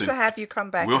So have listen, to have you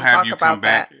come back. We'll and have talk you about come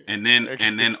back, that. and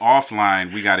then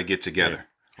offline we got to get together.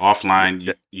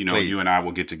 Offline, Please. you and I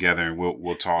will get together and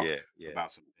we'll talk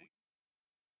about some things.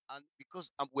 And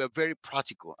because we're very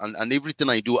practical, and everything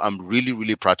I do, I'm really,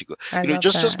 really practical. I love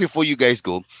Just that. before you guys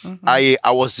go, I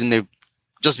was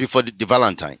just before the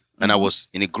Valentine, and I was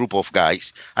in a group of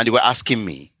guys, and they were asking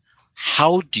me,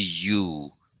 how do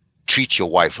you treat your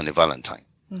wife on a Valentine?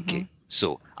 Okay.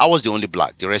 So I was the only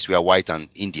black, the rest were white and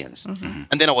Indians.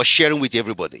 And then I was sharing with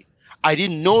everybody. I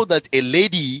didn't know that a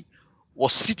lady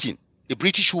was sitting, a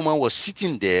British woman was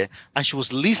sitting there, and she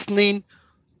was listening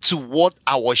to what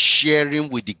I was sharing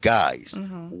with the guys,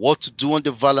 what to do on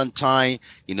the Valentine,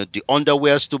 the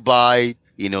underwears to buy,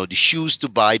 the shoes to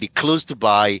buy, the clothes to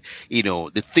buy,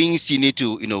 the things you need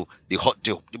to,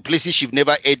 the places you've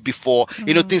never ate before,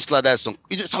 things like that. So,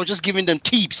 so I was just giving them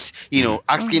tips,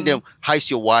 asking them, how's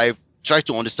your wife? Try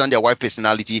to understand their wife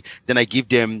personality. Then I give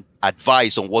them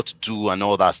advice on what to do and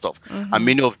all that stuff. And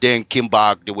many of them came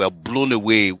back. They were blown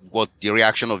away. What the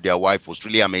reaction of their wife was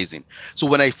really amazing. So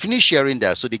when I finished sharing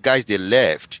that, so the guys, they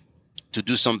left to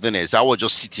do something else. I was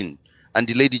just sitting And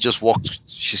the lady just walked.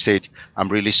 She said, I'm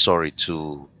really sorry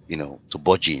to, to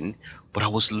budge in, but I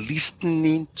was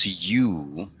listening to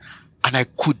you and I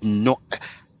could not,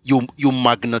 you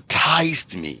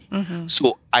magnetized me.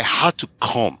 So I had to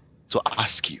come to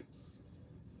ask you,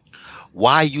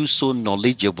 why are you so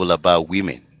knowledgeable about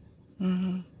women?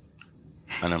 And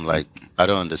I'm like, I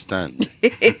don't understand.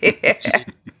 See,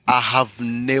 I have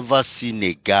never seen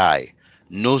a guy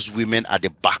knows women at the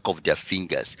back of their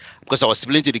fingers, because I was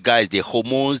explaining to the guys their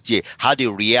hormones, how they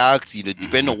react,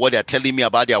 depending on what they're telling me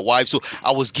about their wives. So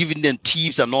I was giving them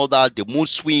tips and all that, the mood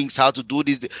swings, how to do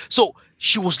this. So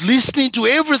she was listening to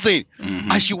everything,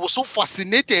 and she was so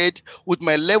fascinated with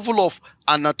my level of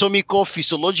anatomical,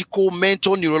 physiological,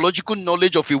 mental, neurological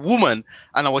knowledge of a woman.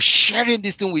 And I was sharing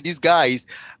this thing with these guys,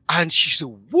 and she said,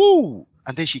 whoa.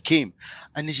 And then she came,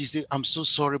 and then she said, I'm so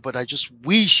sorry, but I just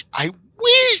wish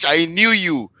I knew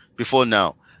you before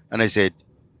now. And I said,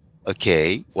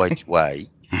 okay, why?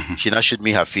 She now showed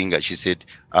me her finger. She said,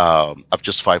 I've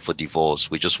just filed for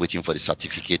divorce. We're just waiting for the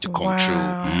certificate to come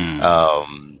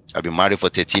through. I've been married for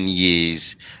 13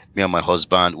 years. Me and my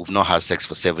husband, we've not had sex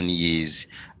for 7 years,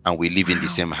 and we live in the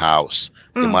same house.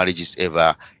 The marriage is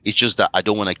ever. It's just that I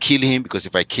don't want to kill him, because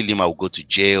if I kill him, I will go to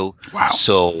jail. Wow.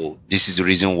 So this is the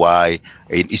reason why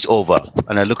it's over.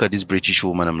 And I look at this British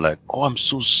woman. I'm like, oh, I'm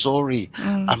so sorry.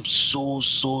 I'm so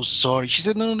sorry. She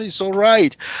said, no, it's all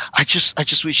right. I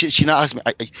just wish. She now asked me,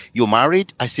 you're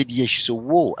married? I said, yes. She said,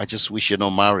 whoa, I just wish you're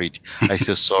not married. I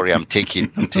said, sorry, I'm sorry,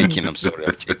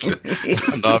 I'm taking.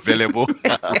 I'm not available.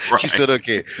 She said,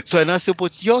 okay. So I said,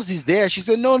 but yours is there. She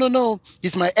said, no,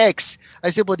 it's my ex. I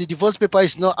said, but the divorce paper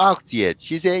is not out yet.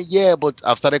 She said, yeah, but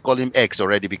I've started calling him ex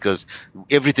already, because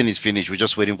everything is finished. We're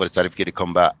just waiting for the certificate to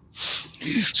come back.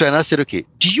 So I said, okay,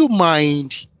 do you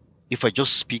mind if I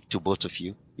just speak to both of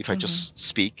you? If I just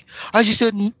speak? And she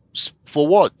said, for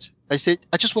what? I said,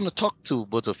 I just want to talk to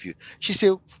both of you. She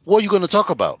said, what are you going to talk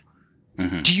about?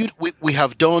 We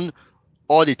have done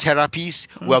all the therapies.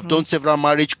 We have done several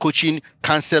marriage coaching,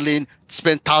 counseling,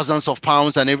 spent thousands of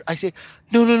pounds. And I said,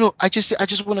 no. I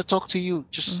just want to talk to you.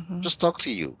 Just talk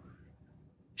to you.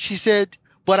 She said,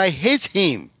 but I hate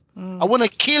him. I want to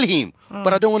kill him,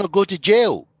 but I don't want to go to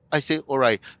jail. I said, all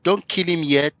right, don't kill him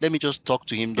yet. Let me just talk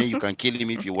to him. Then you can kill him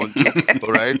if you want to.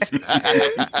 All right.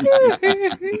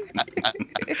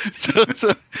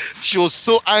 so she was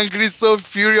so angry, so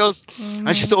furious.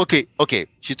 And she said, okay.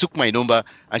 She took my number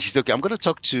and she said, okay, I'm going to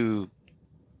talk to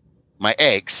my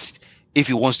ex if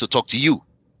he wants to talk to you,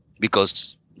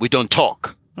 because we don't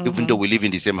talk. Even though we live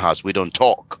in the same house, we don't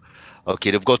talk.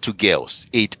 Okay, they've got 2 girls,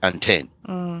 8 and 10.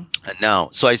 And now,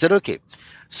 so I said, okay.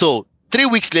 So 3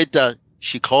 weeks later,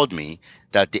 she called me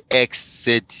that the ex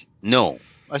said no.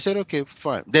 I said, okay,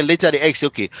 fine. Then later the ex said,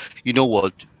 okay, you know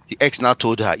what? The ex now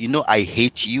told her, I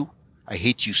hate you. I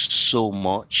hate you so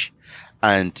much.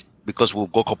 And because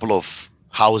we've got a couple of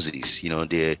houses,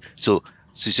 so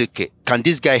she said, okay, can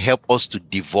this guy help us to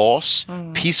divorce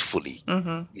peacefully?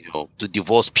 To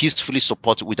divorce peacefully,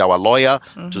 support with our lawyer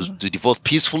to divorce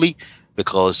peacefully,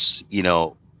 because,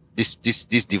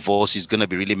 this divorce is going to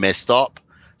be really messed up.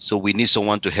 So we need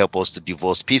someone to help us to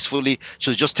divorce peacefully.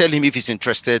 So just tell him if he's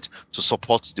interested to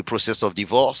support the process of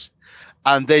divorce.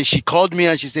 And then she called me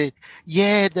and she said,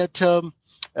 yeah, that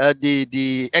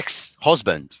the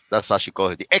ex-husband, that's how she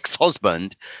called it, the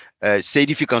ex-husband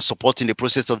said if you can support in the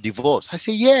process of divorce. I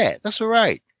said, yeah, that's all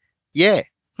right. Yeah.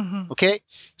 Okay.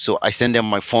 So I send them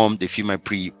my form. They fill my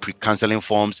pre-counseling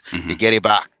forms. They get it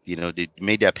back. They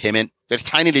made their payment. There's a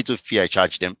tiny little fee I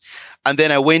charged them. And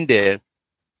then I went there.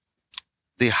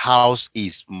 The house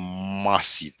is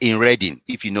massive in Reading,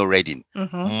 if you know Reading.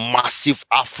 Massive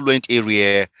affluent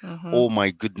area. Oh my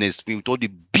goodness, with all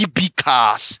the BB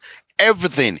cars,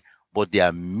 everything, but they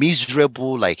are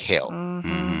miserable like hell.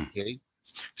 Okay.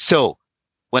 So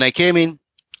when I came in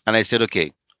and I said,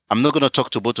 okay, I'm not going to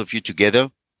talk to both of you together,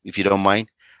 if you don't mind.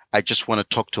 I just want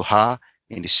to talk to her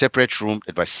in the separate room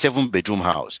at my 7-bedroom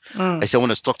house. I said, I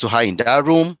want to talk to her in that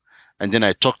room, and then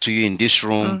I talk to you in this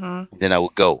room, then I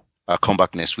will go. I'll come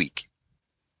back next week.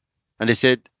 And they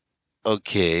said,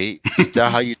 okay, is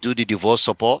that how you do the divorce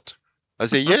support? I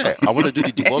said, yeah, I want to do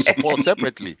the divorce support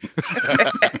separately.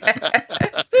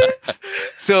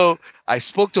 So I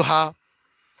spoke to her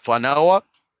for an hour.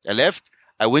 I left.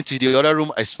 I went to the other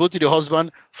room. I spoke to the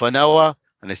husband for an hour,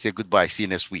 and I said, goodbye. See you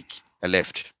next week. I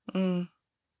left. The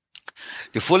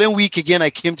following week, again, I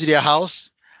came to their house.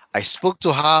 I spoke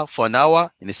to her for an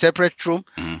hour in a separate room.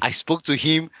 I spoke to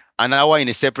him an hour in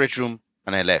a separate room,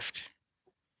 and I left.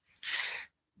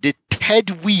 The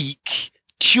 3rd week,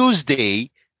 Tuesday,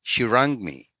 she rang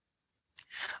me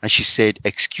and she said,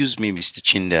 excuse me, Mr.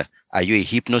 Chinda, are you a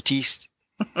hypnotist?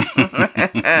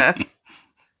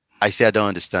 I said, I don't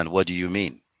understand. What do you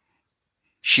mean?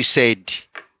 She said,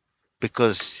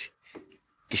 because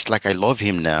it's like I love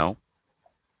him now.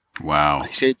 Wow.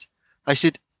 I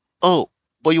said, oh,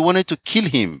 but you wanted to kill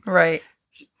him. Right.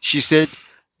 She said,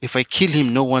 if I kill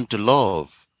him, no one to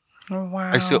love. Oh,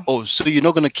 wow. I said, oh, so you're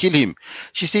not going to kill him?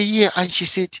 She said, yeah. And she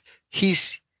said,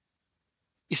 it's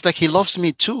like he loves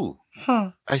me too.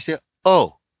 I said,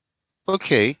 oh,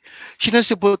 okay. She then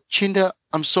said, but Chinda,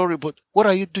 I'm sorry, but what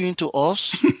are you doing to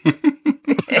us?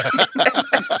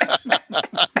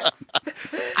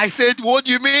 I said, what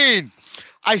do you mean?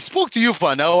 I spoke to you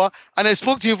for an hour and I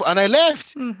spoke to you and I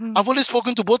left. Mhm. I've only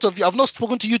spoken to both of you. I've not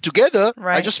spoken to you together. I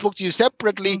Right. just spoke to you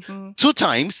separately Mhm. 2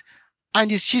 times.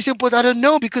 And she said, but I don't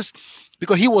know because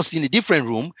he was in a different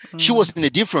room. She was in a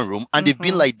different room and they've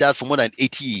been Mhm. like that for more than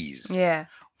 8 years. Yeah.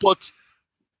 But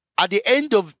at the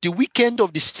end of the weekend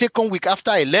of the second week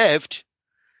after I left,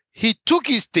 he took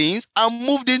his things and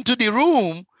moved into the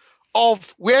room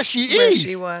of where she Where is.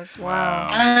 she was. Wow.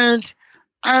 Wow.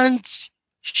 And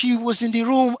she was in the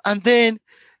room and then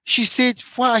she said,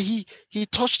 wow, he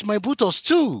touched my buttocks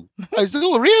too. I said,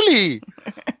 oh, really?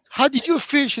 How did you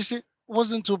feel? She said, it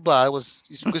wasn't too bad.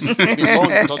 It's because it's been long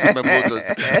he touched my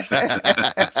buttocks.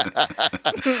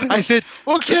 I said,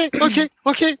 okay,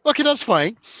 that's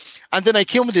fine. And then I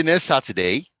came the next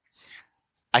Saturday.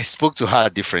 I spoke to her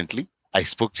differently. I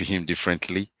spoke to him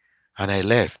differently. And I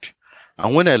left.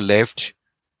 And when I left,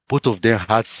 both of them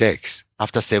had sex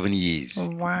after 7 years.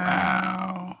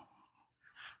 Wow.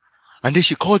 And then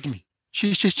she called me.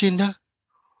 She said, Chinda,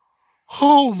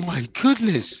 oh my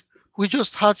goodness, we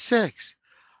just had sex.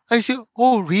 I said,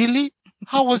 oh, really?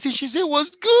 How was it? She said, it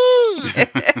was good.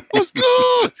 It was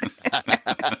good.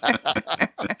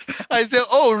 I said,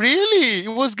 oh, really?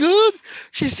 It was good?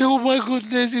 She said, oh my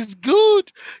goodness, it's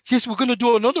good. Yes, we're going to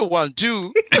do another one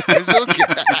too. I said, okay.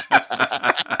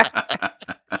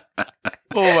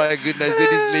 Oh my goodness, I said,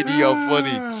 this lady, you're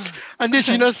funny. And then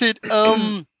she now said,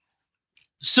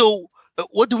 so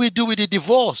what do we do with the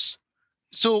divorce?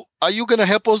 So are you going to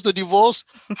help us to divorce?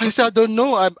 I said, I don't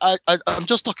know. I'm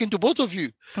just talking to both of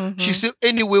you. She said,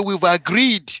 anyway, we've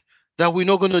agreed that we're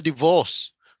not going to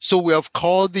divorce. So we have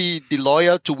called the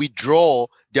lawyer to withdraw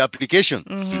the application.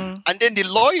 Mhm. And then the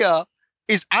lawyer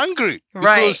is angry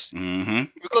Right.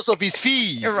 because of his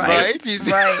fees, Right. right?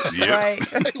 He's- Right. Yep.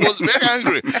 Right. He was very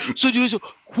angry. So you said,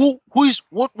 who is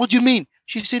what do you mean?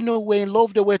 She said, no, we're in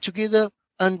love, that we're together,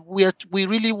 and we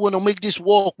really want to make this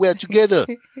work. We're together.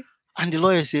 And the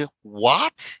lawyer said,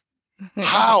 what?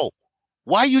 How?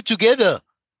 Why are you together?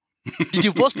 The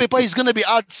divorce paper is going to be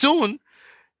out soon.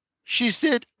 She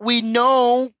said, we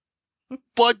know,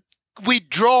 but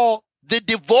withdraw the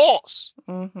divorce.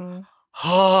 Mhm.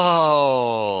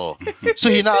 Oh. So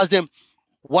he now asked them,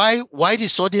 why the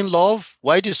sudden love?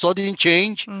 Why the sudden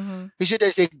change? Mhm. He said,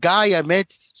 there's a guy I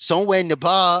met somewhere in the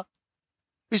bar.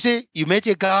 He said, you met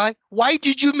a guy? Why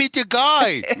did you meet a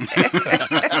guy?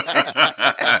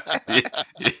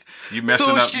 You messing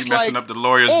So up. she's You messing like, up the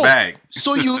lawyer's "Oh, bag.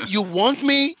 So you want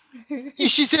me?"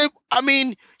 She said, I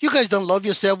mean, you guys don't love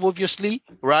yourself, obviously,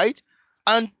 right?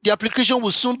 And the application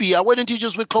will soon be out. Why don't you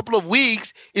just wait a couple of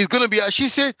weeks? It's going to be out. She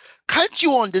said, can't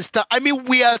you understand? I mean,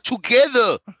 we are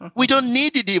together. We don't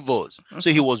need the divorce.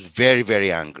 So he was very,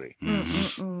 very angry.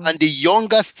 Mm-mm-mm. And the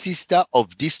younger sister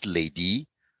of this lady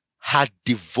had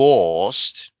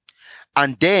divorced.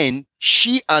 And then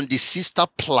she and the sister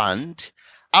planned,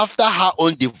 after her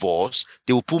own divorce,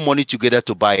 they will put money together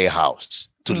to buy a house,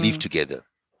 to live together.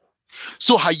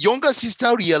 So her younger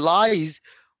sister realized,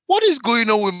 what is going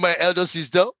on with my elder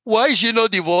sister? Why is she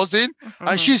not divorcing?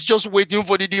 And she's just waiting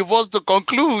for the divorce to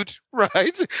conclude,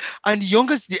 right? And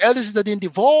the elder sister didn't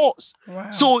divorce.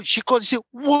 Wow. So she called and said,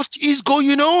 what is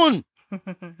going on?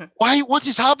 Why? What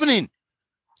is happening?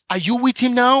 Are you with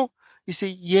him now? He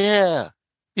said, yeah.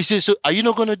 He said, so are you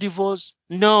not going to divorce?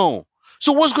 No.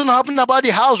 So what's going to happen about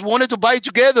the house? We wanted to buy it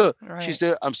together. Right. She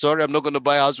said, I'm sorry, I'm not going to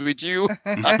buy a house with you.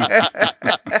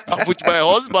 I'm with my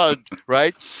husband,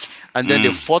 right? And then the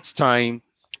 4th time,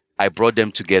 I brought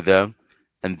them together.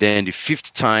 And then the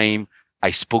 5th time, I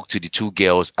spoke to the 2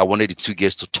 girls. I wanted the 2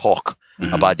 girls to talk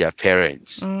about their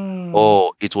parents.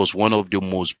 Oh, it was one of the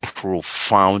most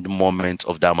profound moments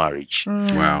of that marriage.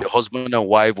 Wow. The husband and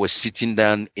wife were sitting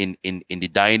down in the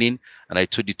dining, and I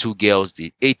told the 2 girls,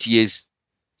 the 8 years,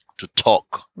 to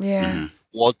talk Yeah.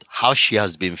 how she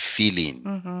has been feeling.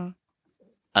 Mm-hmm.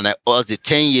 And I asked the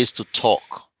 10 years to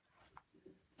talk.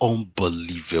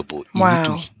 Unbelievable. Wow. You need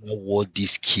to hear what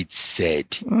these kids said.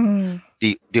 Mm.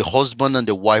 The husband and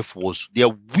the wife they're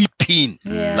weeping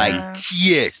Yeah. like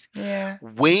tears Yeah.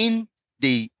 when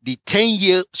the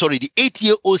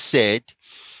 8-year-old said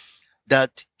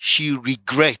that she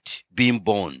regret being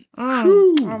born.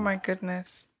 Oh my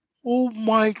goodness. Oh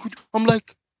my god. I'm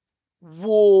like,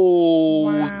 whoa,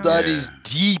 Wow. that is Yeah.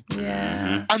 deep.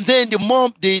 Yeah. And then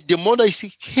the mother is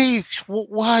saying, hey,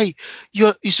 why?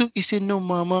 You said, no,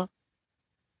 mama,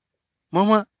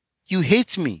 you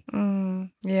hate me.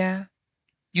 Yeah.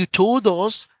 You told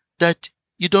us that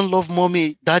you don't love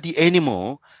mommy, daddy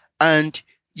anymore, and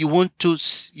you want to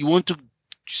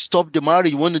stop the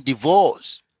marriage, you want to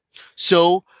divorce.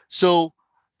 So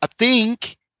I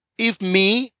think if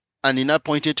me, and Nina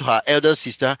pointed to her elder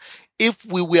sister, if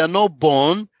we were not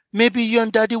born, maybe you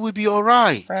and daddy will be all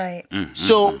right. Right.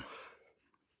 So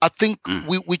I think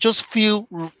we just feel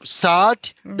sad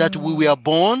that we were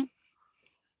born.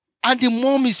 And the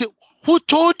mom is saying, who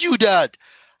told you that?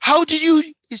 How did you?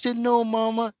 He said, no,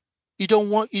 mama, you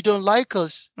don't like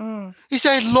us. He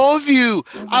said, I love you.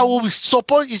 I will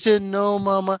support. He said, no,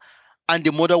 mama. And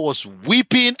the mother was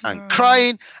weeping and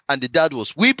crying, and the dad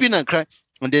was weeping and crying.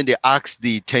 And then they asked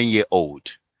the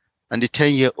 10-year-old, and the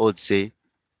 10-year-old said,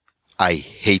 I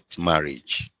hate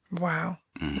marriage. Wow.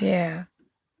 Yeah.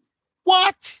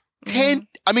 What? 10,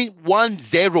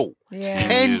 1-0. Yeah.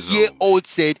 10-year-old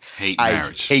said, Hate I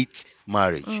marriage. hate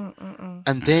marriage.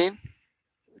 And then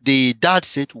the dad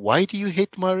said, why do you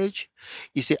hate marriage?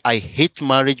 He said, I hate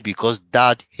marriage because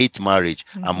dad hates marriage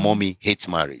and mommy hates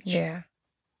marriage. Yeah.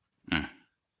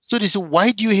 So they said,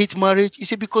 why do you hate marriage? He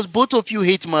said, because both of you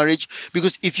hate marriage.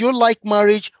 Because if you like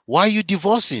marriage, why are you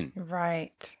divorcing?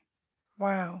 Right.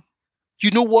 Wow.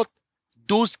 You know what?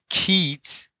 Those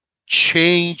kids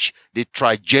change the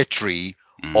trajectory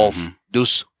of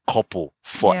those couple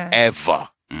forever.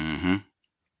 A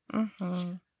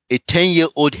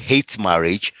 10-year-old hates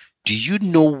marriage. Do you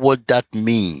know what that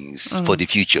means for the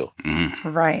future?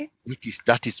 Right.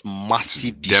 That is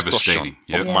massive distortion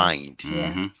of mind.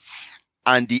 Yeah.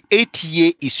 And the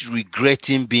 8-year is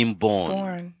regretting being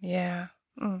born. Yeah.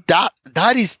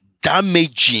 That is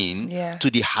damaging Yeah.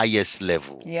 to the highest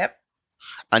level. Yep.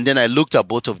 And then I looked at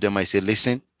both of them. I said,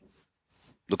 listen,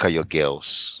 look at your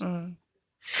girls. And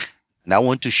I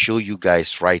want to show you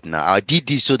guys right now. I did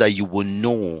this so that you will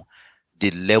know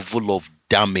the level of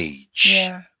damage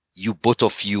you both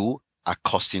of you are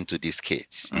causing to these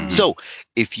kids. So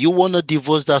if you want to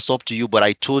divorce, that's up to you. But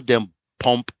I told them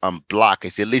pump and black. I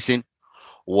said, listen,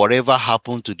 whatever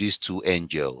happened to these two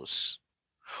angels,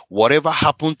 whatever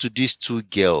happened to these two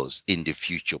girls in the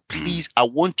future, please, I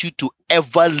want you to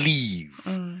ever leave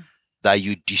that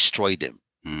you destroy them.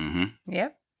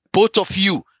 Yep. Both of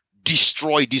you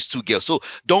destroy these two girls. So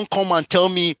don't come and tell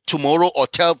me tomorrow or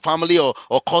tell family or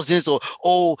cousins or,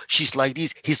 oh, she's like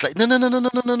this. He's like,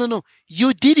 no.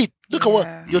 You did it. Look at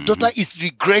what your daughter is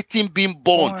regretting being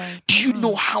born. Do you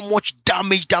know how much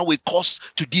damage that will cause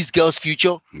to this girl's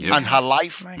future and her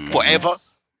life forever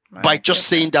by just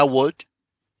saying that word?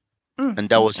 And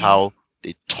that was how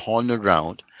they turned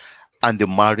around and the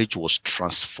marriage was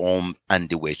transformed and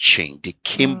they were changed. They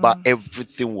came back.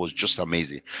 Everything was just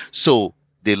amazing. So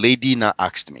the lady now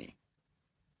asked me,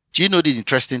 do you know the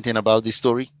interesting thing about this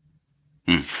story?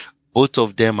 Both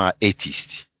of them are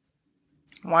atheists.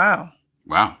 Wow.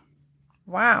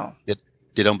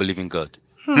 They don't believe in God.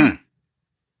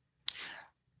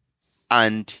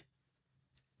 And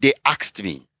they asked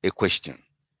me a question.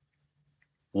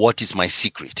 What is my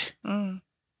secret?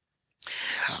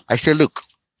 I said, look,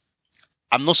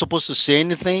 I'm not supposed to say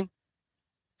anything.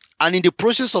 And in the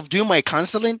process of doing my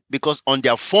counseling, because on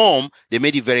their form, they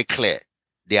made it very clear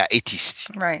they are atheists.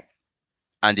 Right.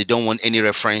 And they don't want any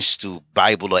reference to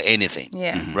Bible or anything.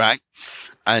 Yeah. Right.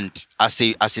 And as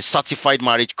a certified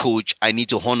marriage coach, I need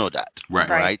to honor that.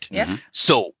 Right. Yeah.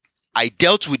 So I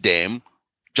dealt with them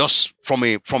just from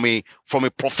a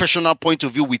professional point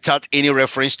of view without any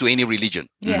reference to any religion.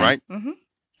 Yeah. Right.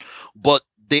 But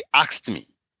they asked me,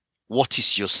 what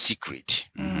is your secret?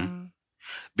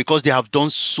 Because they have done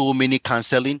so many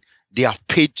counseling, they have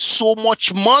paid so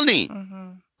much money,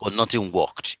 but nothing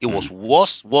worked. It was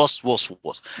worse.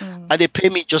 And they pay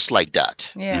me just like that.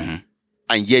 Yeah.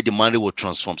 And yet the money will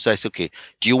transform. So I said, okay,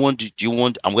 do you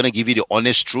want, I'm going to give you the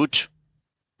honest truth,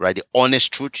 right? The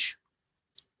honest truth.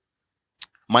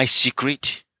 My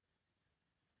secret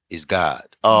is God.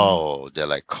 Oh, they're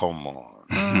like, come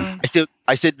on.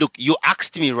 I said, look, you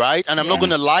asked me, right? And I'm not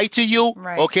going to lie to you.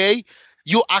 Right. Okay.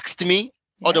 You asked me.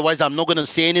 Otherwise, I'm not going to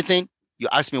say anything. You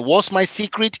asked me, what's my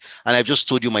secret? And I've just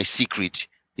told you my secret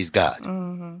is God.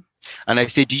 And I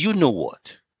said, do you know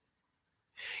what?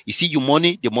 You see,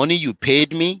 the money you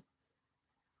paid me,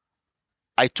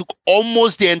 I took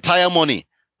almost the entire money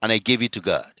and I gave it to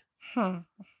God.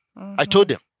 I told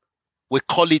them, we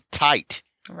call it tithe.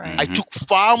 Right. I took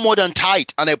far more than tithe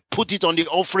and I put it on the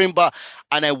offering bar,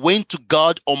 and I went to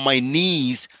God on my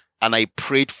knees and I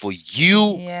prayed for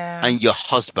you Yeah. and your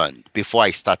husband before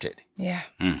I started. Yeah.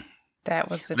 Mm.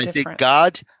 That was the And I difference. said,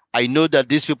 God, I know that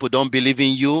these people don't believe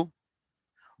in you,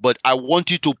 but I want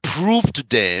you to prove to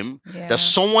them Yeah. that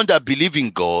someone that believes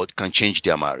in God can change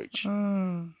their marriage.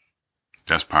 Mm.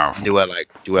 That's powerful. They were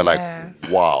like, Yeah.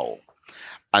 wow.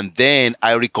 And then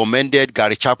I recommended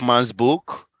Gary Chapman's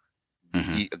book.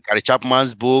 Mhm. Gary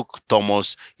Chapman's book,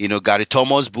 Gary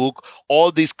Thomas' book, all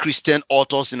these Christian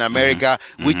authors in America,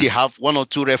 which they have 1 or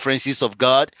 2 references of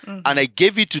God. Mhm. And I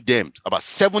gave it to them, about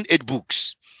 7, 8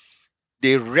 books.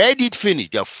 They read it,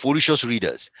 finished. They are ferocious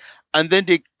readers. And then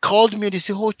they called me and they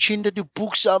said, oh, Chinda, the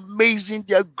books are amazing.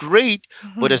 They're great.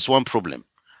 But there's one problem.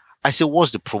 I said,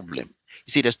 what's the problem?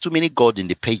 He said, there's too many God in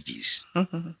the pages.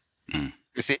 Mhm.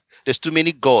 They say there's too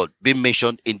many God being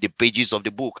mentioned in the pages of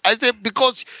the book. I said,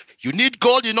 because you need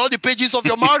God in all the pages of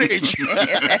your marriage.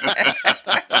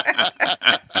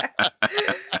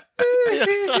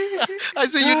 I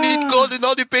said, you need God in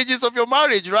all the pages of your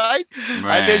marriage, right?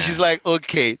 And then she's like,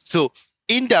 okay. So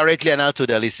indirectly, and I told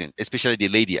her, listen, especially the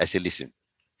lady, I said, listen,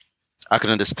 I can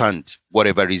understand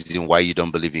whatever reason why you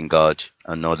don't believe in God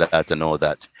and all that and all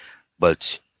that.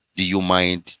 But do you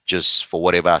mind, just for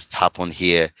whatever has happened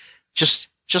here, just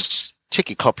take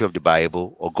a copy of the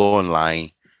Bible or go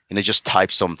online and just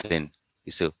type something.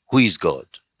 You say, who is God?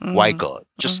 Why God?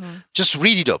 Just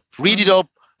read it up,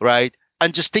 right?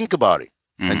 And just think about it.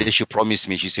 And then she promised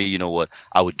me, she said, you know what?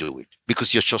 I would do it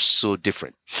because you're just so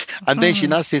different. And then she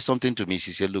now said something to me.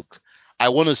 She said, look, I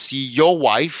want to see your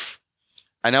wife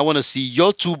and I want to see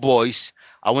your 2 boys.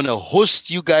 I want to host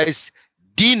you guys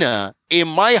dinner in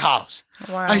my house.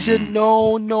 Wow. I said,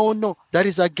 no. That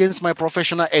is against my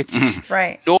professional ethics.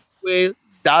 Right. No way,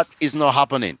 that is not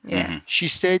happening. Yeah. She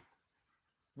said,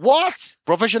 what?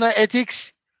 Professional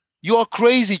ethics? You are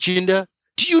crazy, Chinda.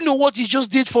 Do you know what he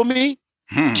just did for me?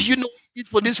 Do you know what he did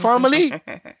for this family?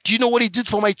 Do you know what he did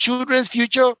for my children's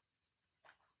future?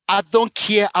 I don't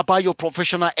care about your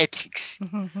professional ethics.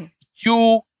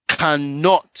 You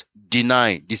cannot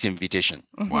deny this invitation.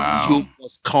 Wow. You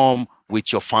must come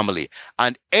with your family.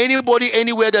 And anybody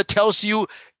anywhere that tells you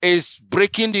is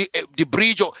breaking the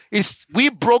bridge, or we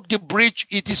broke the bridge,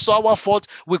 it is our fault,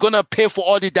 we're gonna pay for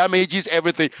all the damages,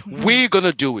 everything, we're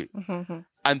gonna do it.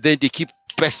 And then they keep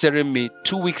pestering me.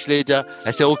 2 weeks later,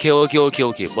 I say, okay,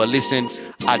 but listen,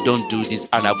 I don't do this,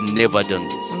 and I've never done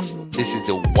this. This is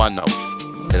the one-off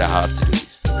that I have to do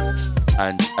this.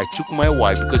 And I took my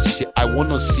wife because she said, I want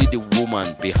to see the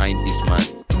woman behind this man.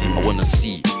 I want to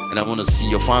see, and I want to see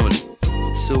your family.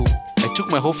 So I took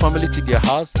my whole family to their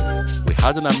house. We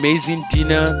had an amazing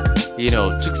dinner,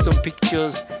 took some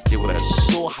pictures. They were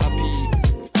so happy.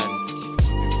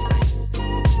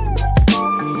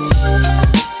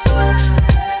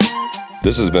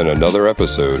 This has been another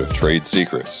episode of Trade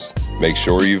Secrets. Make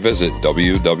sure you visit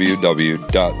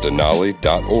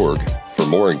www.denali.org for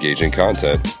more engaging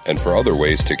content and for other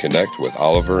ways to connect with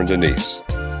Oliver and Denise.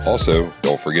 Also,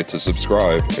 don't forget to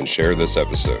subscribe and share this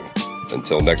episode.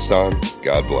 Until next time,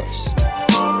 God bless.